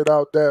pointed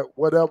out that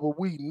whatever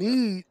we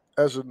need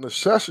as a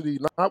necessity,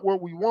 not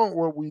what we want,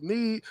 what we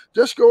need,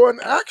 just go and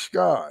ask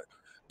God.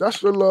 That's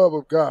the love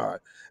of God.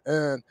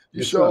 And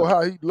you Yes, show sir.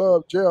 how he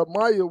loved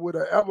Jeremiah with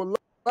an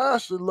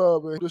everlasting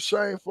love. And the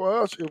same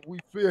for us if we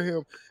fear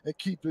him and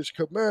keep his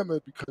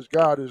commandment, because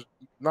God is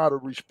not a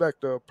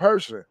respecter of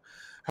person.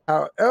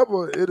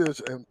 However, it is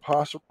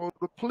impossible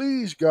to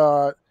please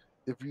God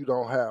if you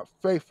don't have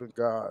faith in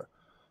God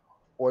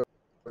or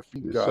if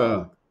you Yes, God.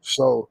 sir.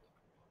 So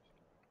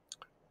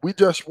we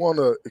just want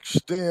to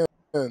extend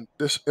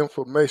this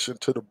information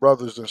to the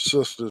brothers and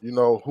sisters,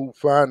 who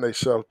find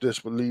themselves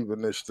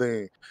disbelieving this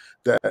thing,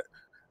 that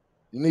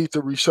you need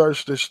to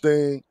research this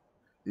thing,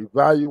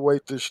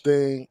 evaluate this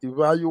thing,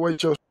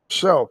 evaluate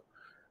yourself,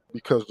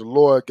 because the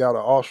Lord got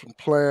an awesome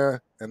plan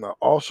and an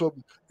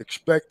awesome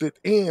expected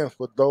end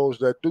for those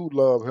that do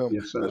love him,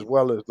 Yes, sir. as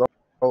well as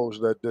those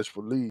that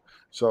disbelieve.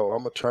 So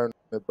I'm going to turn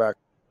it back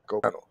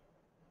over.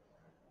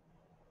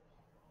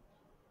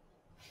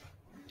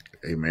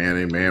 Amen,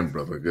 amen,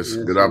 brother. Good Yes,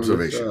 sir. Yes,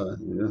 observation. sir.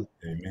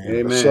 Yeah.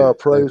 Amen. Yes, sir. Amen. Thank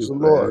Praise you the for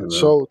Lord. that, brother.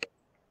 So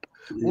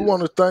we Yeah.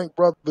 want to thank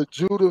Brother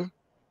Judah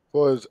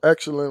for his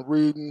excellent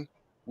reading.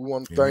 We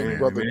want to thank Amen.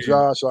 Brother Amen.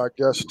 Josh, our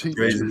guest teacher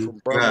Praise Mhm. from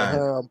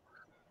God.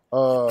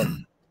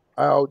 Birmingham.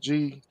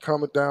 IOG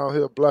coming down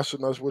here,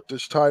 blessing us with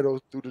this title,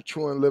 Through the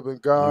True and Living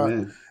God.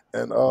 Amen.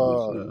 And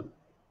Yes, sir.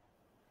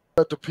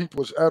 that the people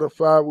was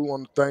edified. We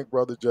want to thank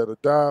Brother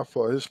Jedidiah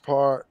for his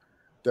part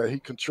that he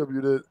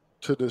contributed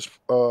to this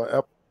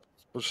episode.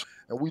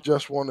 And we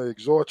just want to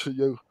exhort to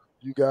you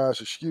guys,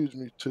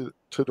 to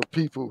the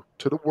people,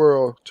 to the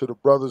world, to the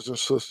brothers and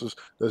sisters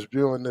that's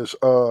viewing this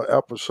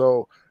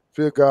episode.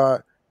 Fear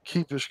God,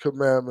 keep his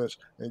commandments,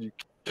 and you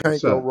Yes,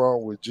 can't go sir.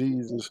 wrong with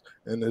Jesus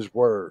and his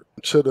word.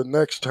 Until the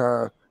next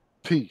time,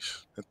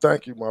 peace. And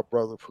thank you, my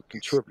brother, for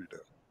contributing.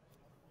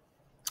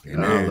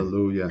 Amen.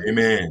 Hallelujah.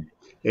 Amen.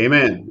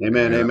 Amen.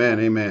 Amen. Amen. Amen.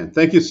 Amen.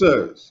 Thank you,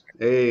 sirs.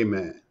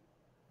 Amen.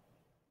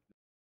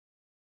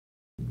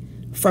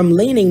 From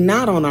leaning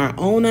not on our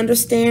own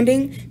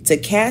understanding to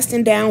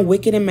casting down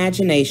wicked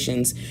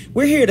imaginations,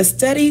 we're here to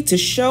study to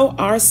show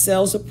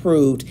ourselves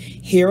approved,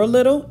 here a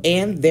little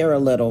and there a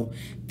little.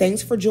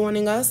 Thanks for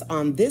joining us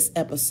on this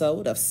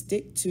episode of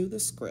Stick to the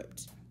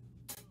Script.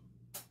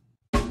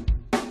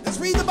 Let's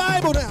read the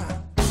Bible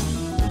now.